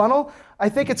into the funnel. I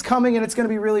think it's coming and it's going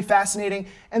to be really fascinating.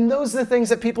 And those are the things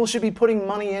that people should be putting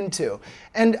money into.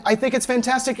 And I think it's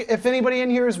fantastic if anybody in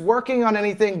here is working on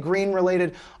anything green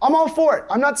related. I'm all for it.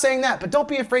 I'm not saying that, but don't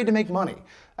be afraid to make money.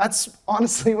 That's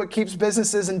honestly what keeps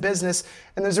businesses in business.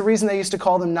 And there's a reason they used to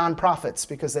call them nonprofits,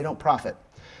 because they don't profit.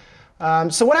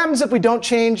 So what happens if we don't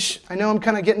change? I know I'm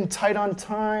kind of getting tight on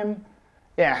time.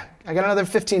 Yeah, I got another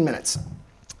 15 minutes.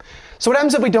 So what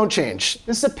happens if we don't change?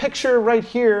 This is a picture right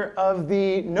here of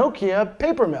the Nokia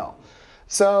paper mill.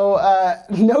 So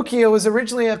Nokia was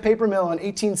originally a paper mill in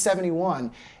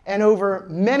 1871. And over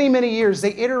many, many years,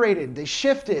 they iterated, they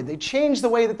shifted, they changed the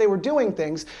way that they were doing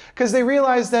things, because they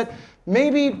realized that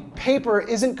maybe paper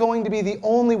isn't going to be the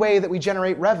only way that we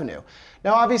generate revenue.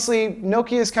 Now, obviously,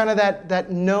 Nokia is kind of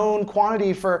that known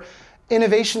quantity for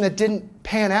innovation that didn't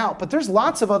pan out, but there's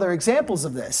lots of other examples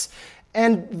of this.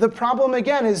 And the problem,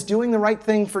 again, is doing the right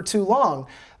thing for too long.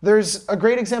 There's a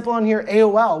great example on here,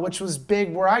 AOL, which was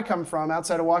big where I come from,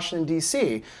 outside of Washington,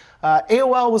 D.C.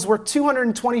 AOL was worth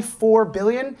 $224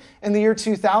 billion in the year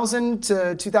 2000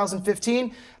 to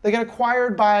 2015. They got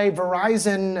acquired by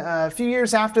Verizon a few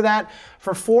years after that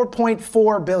for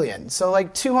 $4.4 billion. So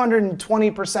like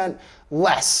 220%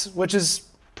 less, which is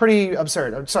pretty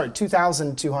absurd. I'm sorry,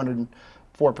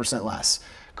 2,204% less.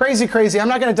 Crazy, crazy. I'm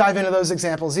not going to dive into those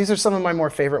examples. These are some of my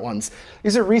more favorite ones.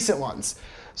 These are recent ones.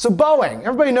 So Boeing.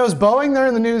 Everybody knows Boeing. They're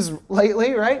in the news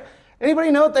lately, right?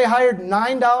 Anybody know that they hired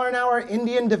 $9 an hour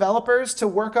Indian developers to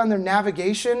work on their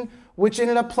navigation, which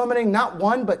ended up plummeting not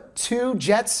 1, but 2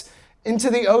 jets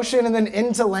into the ocean and then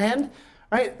into land?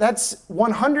 Right? That's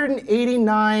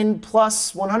 189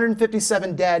 plus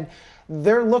 157 dead.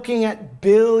 They're looking at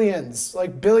billions,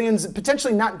 like billions,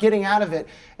 potentially not getting out of it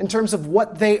in terms of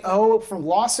what they owe from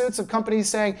lawsuits of companies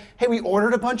saying, hey, we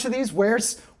ordered a bunch of these,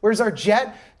 where's our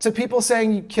jet? To people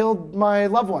saying, you killed my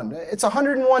loved one. It's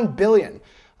 101 billion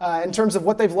in terms of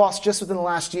what they've lost just within the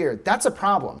last year. That's a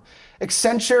problem.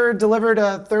 Accenture delivered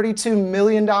a $32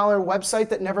 million website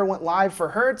that never went live for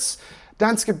Hertz.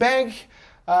 Danske Bank,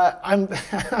 I'm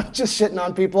just shitting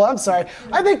on people, I'm sorry.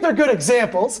 I think they're good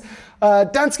examples.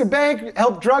 Danske Bank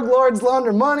helped drug lords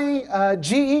launder money.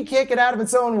 GE can't get out of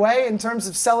its own way in terms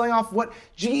of selling off what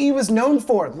GE was known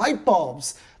for, light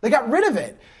bulbs. They got rid of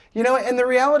it. You know, and the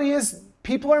reality is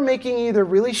people are making either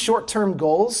really short-term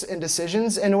goals and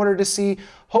decisions in order to see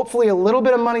hopefully a little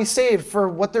bit of money saved for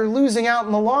what they're losing out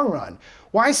in the long run.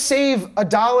 Why save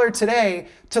 $1 today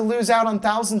to lose out on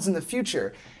thousands in the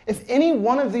future? If any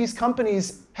one of these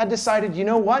companies had decided, you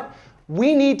know what,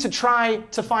 We need to try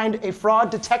to find a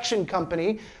fraud detection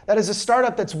company that is a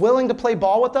startup that's willing to play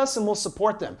ball with us and we'll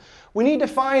support them. We need to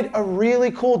find a really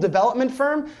cool development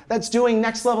firm that's doing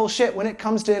next level shit when it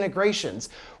comes to integrations.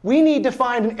 We need to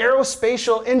find an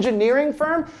aerospatial engineering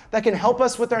firm that can help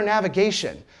us with our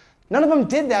navigation. None of them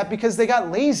did that because they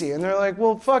got lazy and they're like,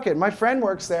 well, fuck it, my friend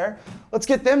works there. Let's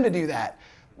get them to do that.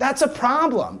 That's a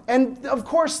problem. And of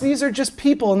course, these are just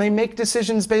people and they make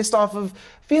decisions based off of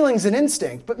feelings and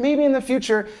instinct. But maybe in the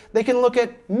future, they can look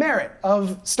at merit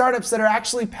of startups that are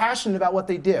actually passionate about what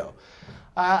they do.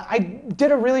 I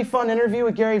did a really fun interview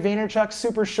with Gary Vaynerchuk,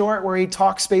 super short, where he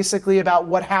talks basically about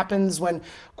what happens when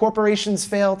corporations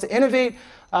fail to innovate.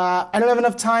 I don't have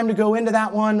enough time to go into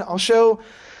that one. I'll show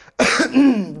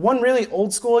one really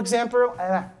old school example.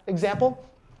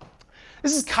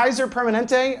 This is Kaiser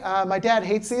Permanente. My dad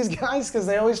hates these guys because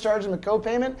they always charge him a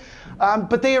co-payment.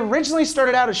 But they originally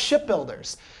started out as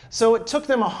shipbuilders. So it took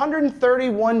them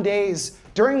 131 days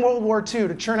during World War II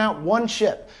to churn out one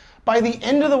ship. By the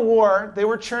end of the war, they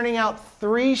were churning out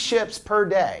 3 ships per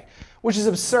day, which is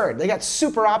absurd. They got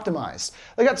super optimized.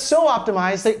 They got so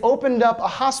optimized, they opened up a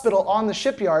hospital on the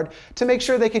shipyard to make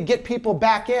sure they could get people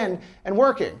back in and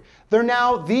working. They're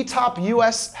now the top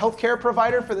US healthcare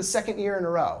provider for the 2nd year in a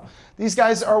row. These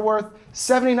guys are worth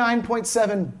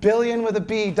 $79.7 billion with a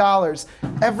B dollars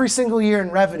every single year in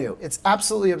revenue. It's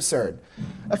absolutely absurd.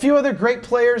 A few other great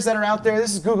players that are out there.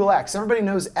 This is Google X. Everybody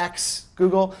knows X,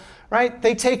 Google, right?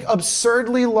 They take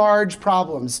absurdly large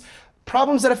problems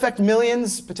that affect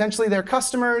millions, potentially their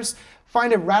customers,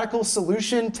 find a radical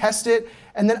solution, test it,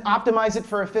 and then optimize it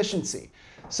for efficiency.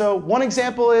 So one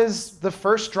example is the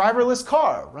first driverless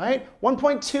car, right?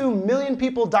 1.2 million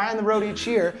people die on the road each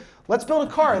year. Let's build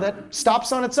a car that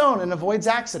stops on its own and avoids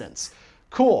accidents.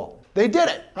 Cool. They did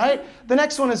it, right? The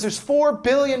next one is there's 4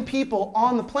 billion people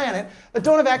on the planet that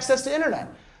don't have access to internet.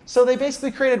 So they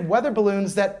basically created weather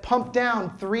balloons that pump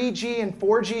down 3G and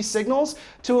 4G signals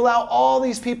to allow all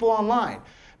these people online.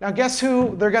 Now guess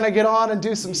who they're going to get on and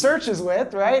do some searches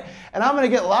with, right? And I'm going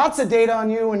to get lots of data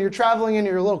on you when you're traveling in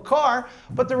your little car.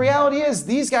 But the reality is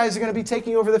these guys are going to be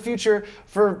taking over the future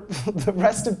for the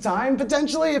rest of time,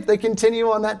 potentially, if they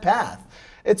continue on that path.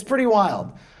 It's pretty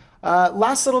wild.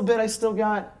 Last little bit, I still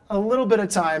got a little bit of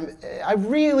time. I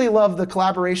really love the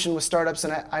collaboration with startups,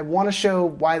 and I want to show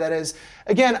why that is.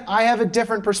 Again, I have a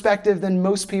different perspective than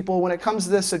most people when it comes to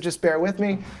this, so just bear with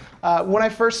me. When I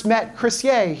first met Chris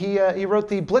Ye, he wrote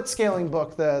the blitzscaling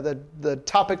book, the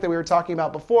topic that we were talking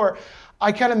about before.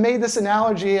 I kind of made this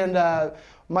analogy, and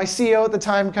my CEO at the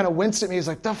time kind of winced at me. He's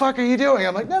like, "The fuck are you doing?"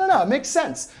 I'm like, no, it makes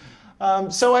sense.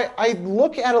 So I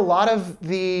look at a lot of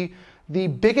the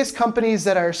biggest companies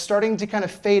that are starting to kind of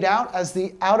fade out as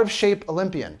the out-of-shape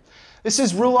Olympian. This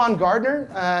is Rulon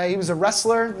Gardner. He was a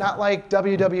wrestler, not like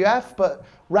WWF, but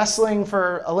wrestling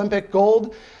for Olympic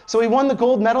gold. So he won the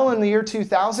gold medal in the year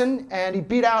 2000, and he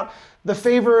beat out the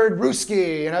favored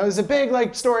Ruski. And it was a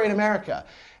big story in America.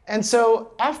 And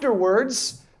so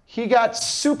afterwards, he got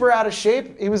super out of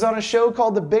shape. He was on a show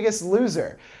called The Biggest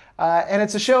Loser. And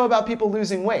it's a show about people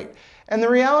losing weight. And the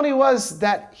reality was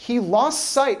that he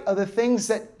lost sight of the things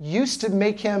that used to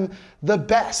make him the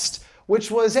best, which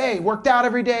was, hey, worked out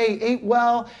every day, ate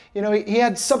well, he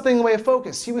had something in the way of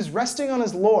focus. He was resting on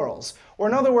his laurels. Or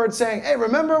in other words, saying, hey,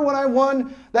 remember when I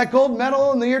won that gold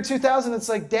medal in the year 2000? It's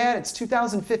like, Dad, it's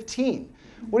 2015.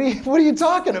 What are you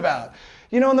talking about?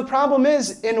 And the problem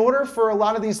is, in order for a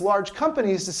lot of these large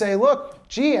companies to say, look,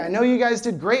 gee, I know you guys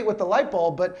did great with the light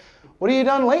bulb, but what have you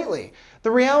done lately? The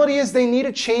reality is they need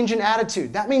a change in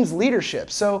attitude. That means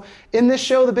leadership. So in this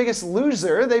show, The Biggest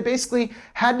Loser, they basically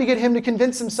had to get him to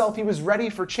convince himself he was ready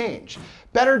for change.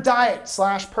 Better diet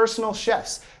 / personal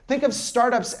chefs. Think of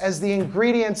startups as the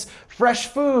ingredients, fresh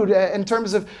food in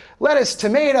terms of lettuce,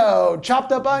 tomato,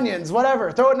 chopped up onions, whatever.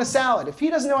 Throw it in a salad. If he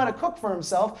doesn't know how to cook for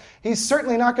himself, he's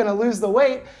certainly not going to lose the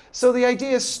weight. So the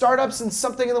idea is startups and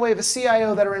something in the way of a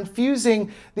CIO that are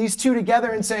infusing these two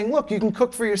together and saying, look, you can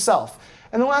cook for yourself.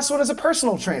 And the last one is a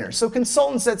personal trainer. So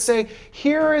consultants that say,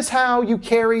 here is how you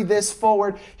carry this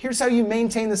forward. Here's how you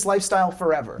maintain this lifestyle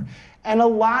forever. And a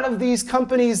lot of these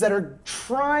companies that are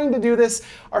trying to do this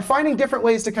are finding different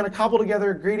ways to kind of cobble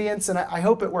together ingredients, and I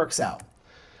hope it works out.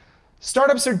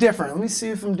 Startups are different. Let me see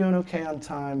if I'm doing okay on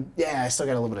time. Yeah, I still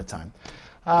got a little bit of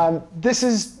time. This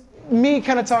is me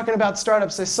kind of talking about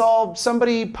startups. I saw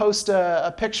somebody post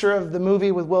a picture of the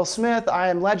movie with Will Smith, I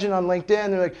Am Legend, on LinkedIn.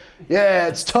 They're like, yeah,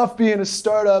 it's tough being a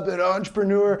startup and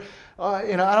entrepreneur.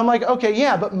 And I'm like, okay,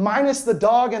 yeah, but minus the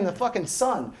dog and the fucking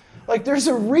son. There's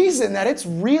a reason that it's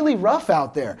really rough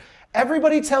out there.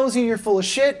 Everybody tells you you're full of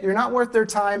shit, you're not worth their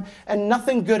time, and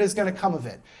nothing good is going to come of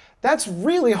it. that's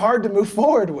really hard to move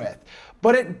forward with.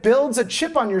 But it builds a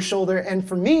chip on your shoulder, and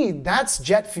for me, that's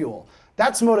jet fuel.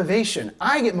 That's motivation.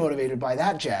 I get motivated by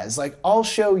that jazz. Like, I'll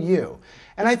show you.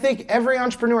 And I think every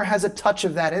entrepreneur has a touch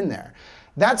of that in there.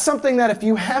 That's something that if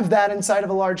you have that inside of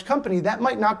a large company, that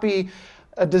might not be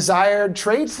a desired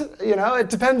trait. You know, it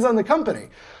depends on the company.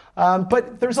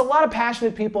 But there's a lot of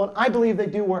passionate people, and I believe they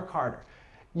do work harder.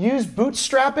 Use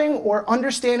bootstrapping or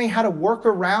understanding how to work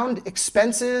around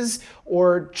expenses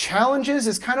or challenges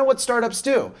is kind of what startups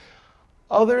do.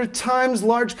 Other times,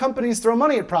 large companies throw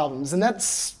money at problems, and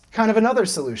that's kind of another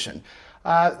solution.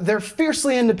 They're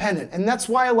fiercely independent, and that's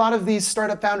why a lot of these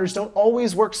startup founders don't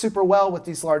always work super well with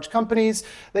these large companies.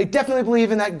 They definitely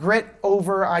believe in that grit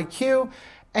over IQ.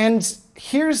 And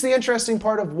here's the interesting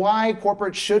part of why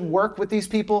corporates should work with these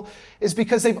people is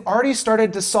because they've already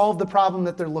started to solve the problem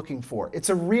that they're looking for. It's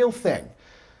a real thing.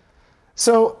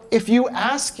 So if you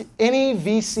ask any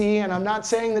VC, and I'm not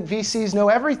saying that VCs know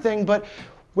everything, but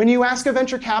when you ask a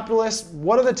venture capitalist,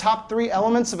 what are the top 3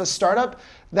 elements of a startup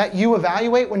that you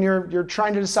evaluate when you're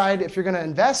trying to decide if you're going to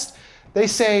invest? They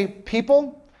say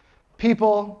people,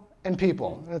 people, and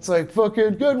people. It's like,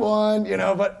 fucking good one, you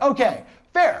know, but okay,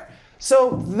 fair.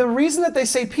 So the reason that they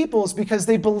say people is because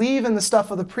they believe in the stuff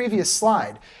of the previous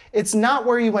slide. It's not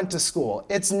where you went to school.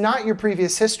 It's not your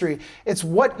previous history. It's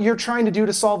what you're trying to do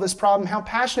to solve this problem, how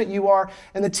passionate you are,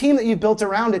 and the team that you built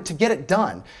around it to get it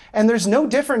done. And there's no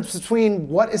difference between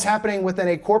what is happening within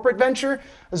a corporate venture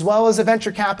as well as a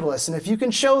venture capitalist. And if you can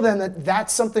show them that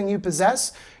that's something you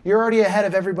possess, you're already ahead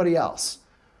of everybody else.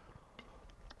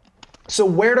 So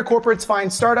where do corporates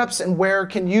find startups, and where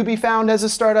can you be found as a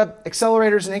startup?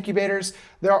 Accelerators and incubators.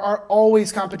 There are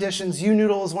always competitions.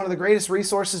 UNoodle is one of the greatest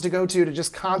resources to go to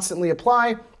just constantly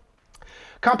apply.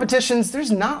 Competitions,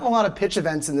 there's not a lot of pitch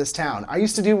events in this town. I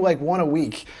used to do like one a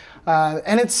week.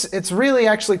 And it's really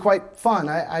actually quite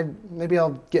fun. Maybe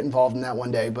I'll get involved in that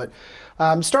one day. But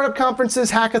startup conferences,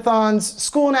 hackathons,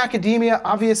 school and academia,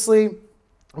 obviously.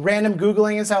 Random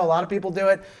Googling is how a lot of people do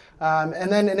it.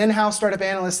 And then an in-house startup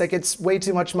analyst that gets way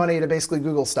too much money to basically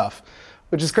Google stuff,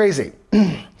 which is crazy.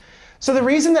 So the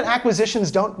reason that acquisitions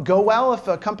don't go well if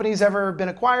a company's ever been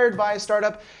acquired by a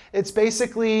startup, it's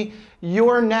basically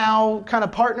you're now kind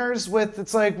of partners with,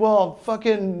 it's like, well,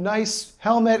 fucking nice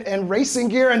helmet and racing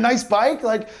gear and nice bike.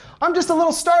 Like, I'm just a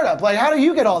little startup. Like, how do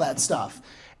you get all that stuff?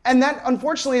 And that,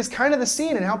 unfortunately, is kind of the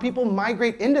scene, and how people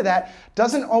migrate into that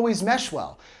doesn't always mesh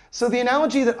well. So the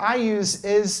analogy that I use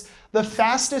is the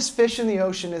fastest fish in the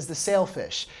ocean is the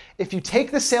sailfish. If you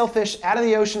take the sailfish out of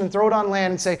the ocean and throw it on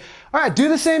land and say, all right, do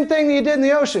the same thing that you did in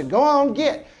the ocean. Go on,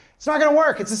 get. It's not going to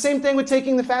work. It's the same thing with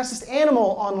taking the fastest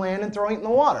animal on land and throwing it in the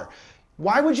water.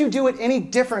 Why would you do it any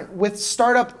different with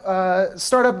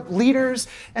startup leaders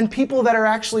and people that are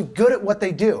actually good at what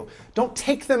they do? Don't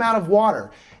take them out of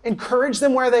water. Encourage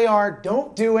them where they are.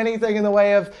 Don't do anything in the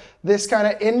way of this kind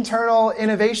of internal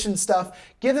innovation stuff.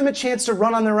 Give them a chance to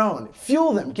run on their own.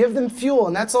 Fuel them. Give them fuel,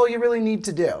 and that's all you really need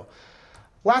to do.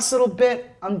 Last little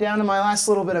bit. I'm down to my last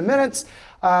little bit of minutes.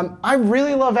 I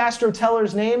really love Astro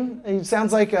Teller's name. He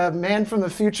sounds like a man from the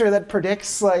future that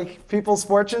predicts like people's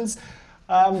fortunes.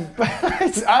 But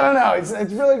I don't know. It's a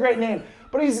really great name.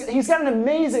 But he's got an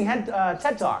amazing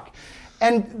TED Talk.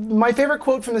 And my favorite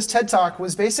quote from this TED Talk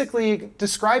was basically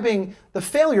describing the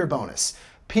failure bonus.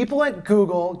 People at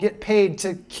Google get paid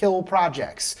to kill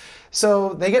projects.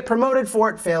 So they get promoted for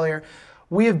it, failure.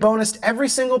 We have bonused every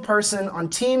single person on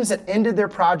teams that ended their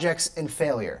projects in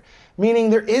failure. Meaning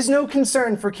there is no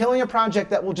concern for killing a project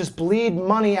that will just bleed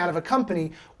money out of a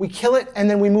company. We kill it and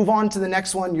then we move on to the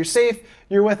next one. You're safe,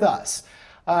 you're with us.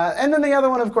 And then the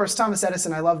other one, of course, Thomas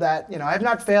Edison. I love that. You know, I have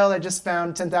not failed. I just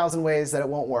found 10,000 ways that it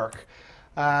won't work.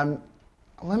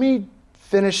 Let me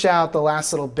finish out the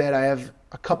last little bit. I have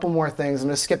a couple more things. I'm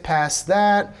going to skip past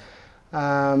that.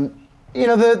 You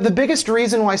know, the biggest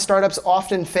reason why startups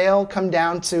often fail come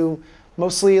down to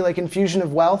mostly like infusion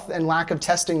of wealth and lack of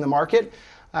testing the market.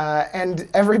 And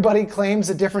everybody claims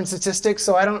a different statistic,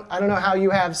 so I don't know how you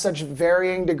have such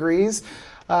varying degrees.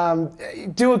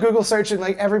 Do a Google search and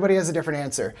like everybody has a different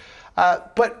answer.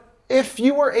 But if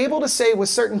you were able to say with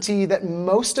certainty that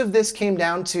most of this came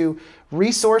down to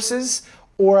resources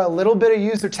or a little bit of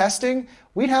user testing,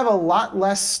 we'd have a lot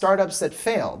less startups that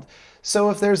failed. So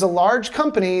if there's a large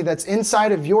company that's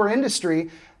inside of your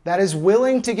industry that is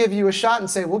willing to give you a shot and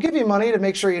say, we'll give you money to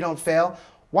make sure you don't fail,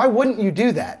 why wouldn't you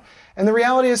do that? And the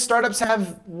reality is startups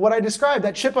have what I described,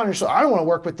 that chip on your shoulder. I don't want to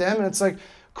work with them. And it's like,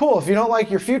 cool, if you don't like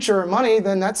your future or money,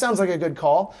 then that sounds like a good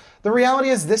call. The reality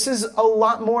is this is a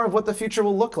lot more of what the future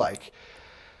will look like.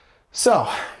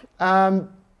 So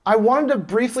I wanted to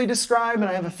briefly describe, and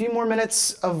I have a few more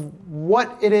minutes, of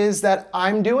what it is that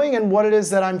I'm doing and what it is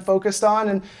that I'm focused on.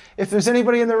 And if there's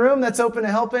anybody in the room that's open to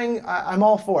helping, I'm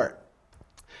all for it.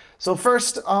 So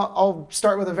first, I'll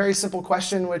start with a very simple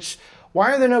question, which,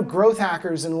 why are there no growth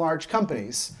hackers in large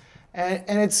companies?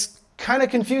 And it's kind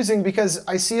of confusing because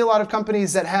I see a lot of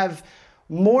companies that have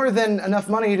more than enough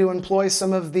money to employ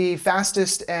some of the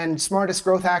fastest and smartest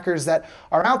growth hackers that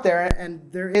are out there. And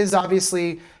there is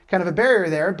obviously kind of a barrier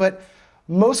there, but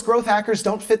most growth hackers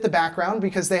don't fit the background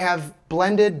because they have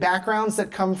blended backgrounds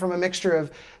that come from a mixture of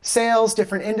sales,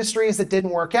 different industries that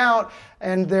didn't work out,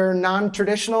 and they're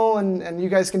non-traditional, and you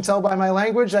guys can tell by my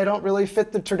language, I don't really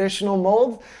fit the traditional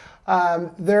mold.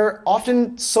 They're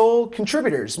often sole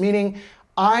contributors, meaning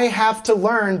I have to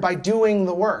learn by doing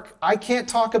the work. I can't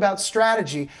talk about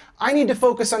strategy. I need to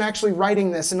focus on actually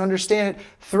writing this and understand it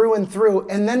through and through,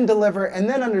 and then deliver, and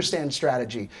then understand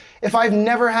strategy. If I've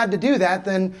never had to do that,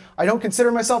 then I don't consider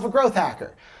myself a growth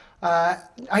hacker.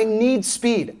 I need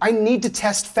speed. I need to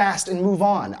test fast and move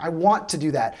on. I want to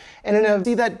do that. And I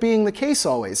see that being the case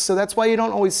always. So that's why you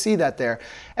don't always see that there.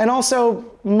 And also,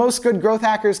 most good growth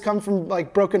hackers come from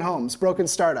like broken homes, broken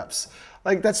startups.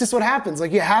 Like, that's just what happens.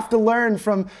 Like, you have to learn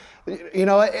from, you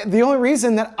know, the only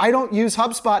reason that I don't use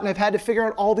HubSpot and I've had to figure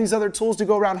out all these other tools to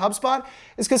go around HubSpot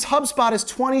is because HubSpot is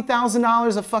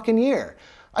 $20,000 a fucking year.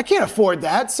 I can't afford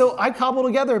that, so I cobble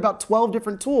together about 12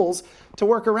 different tools to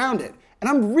work around it. And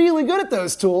I'm really good at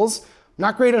those tools.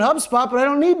 Not great at HubSpot, but I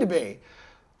don't need to be.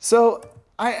 So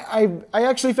I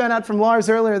actually found out from Lars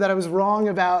earlier that I was wrong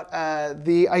about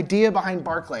the idea behind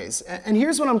Barclays. And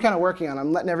here's what I'm kind of working on.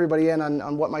 I'm letting everybody in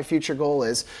on what my future goal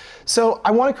is. So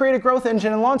I want to create a growth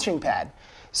engine and launching pad.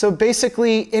 So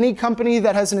basically, any company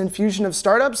that has an infusion of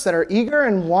startups that are eager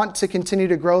and want to continue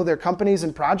to grow their companies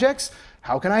and projects,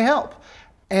 how can I help?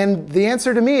 And the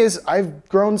answer to me is I've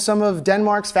grown some of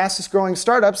Denmark's fastest growing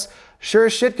startups. Sure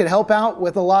as shit could help out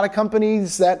with a lot of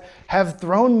companies that have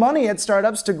thrown money at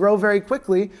startups to grow very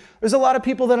quickly. There's a lot of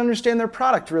people that understand their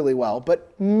product really well,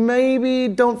 but maybe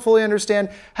don't fully understand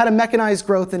how to mechanize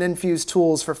growth and infuse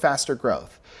tools for faster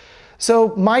growth.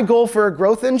 So my goal for a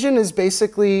growth engine is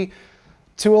basically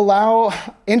to allow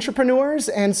entrepreneurs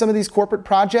and some of these corporate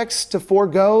projects to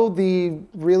forego the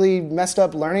really messed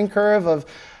up learning curve of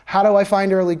how do I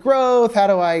find early growth? How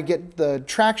do I get the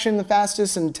traction the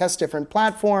fastest and test different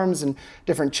platforms and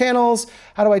different channels?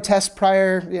 How do I test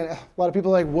prior? You know, a lot of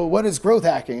people are like, well, what is growth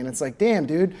hacking? And it's like, damn,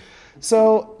 dude.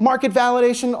 So market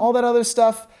validation, all that other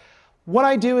stuff. What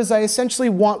I do is I essentially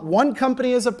want one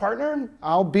company as a partner.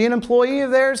 I'll be an employee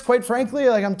of theirs, quite frankly.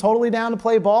 Like, I'm totally down to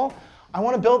play ball. I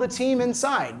want to build a team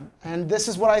inside. And this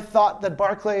is what I thought that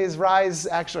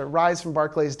Rise from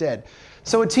Barclays did.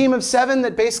 So a team of 7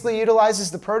 that basically utilizes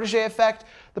the protege effect.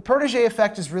 The protege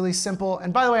effect is really simple.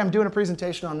 And by the way, I'm doing a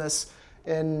presentation on this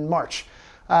in March.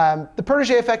 The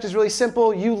protege effect is really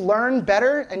simple. You learn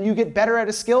better and you get better at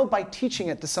a skill by teaching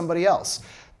it to somebody else.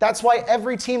 That's why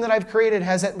every team that I've created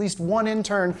has at least one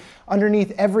intern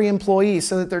underneath every employee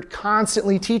so that they're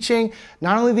constantly teaching.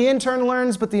 Not only the intern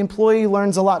learns, but the employee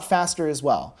learns a lot faster as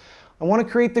well. I want to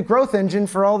create the growth engine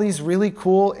for all these really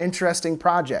cool, interesting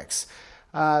projects.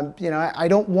 I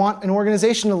don't want an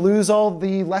organization to lose all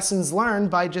the lessons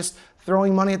learned by just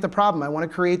throwing money at the problem. I want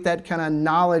to create that kind of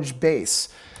knowledge base.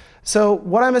 So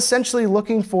what I'm essentially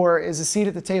looking for is a seat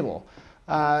at the table.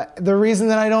 The reason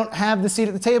that I don't have the seat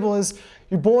at the table is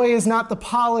your boy is not the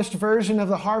polished version of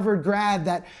the Harvard grad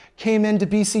that came into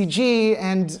BCG,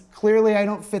 and clearly I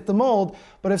don't fit the mold.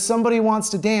 But if somebody wants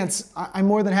to dance, I'm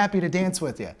more than happy to dance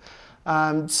with you.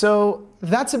 So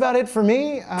that's about it for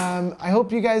me. I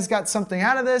hope you guys got something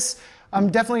out of this. I'm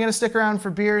definitely going to stick around for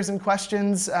beers and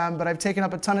questions, but I've taken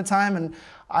up a ton of time, and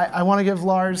I want to give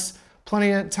Lars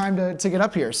plenty of time to get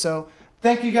up here. So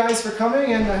thank you guys for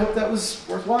coming, and I hope that was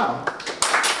worthwhile.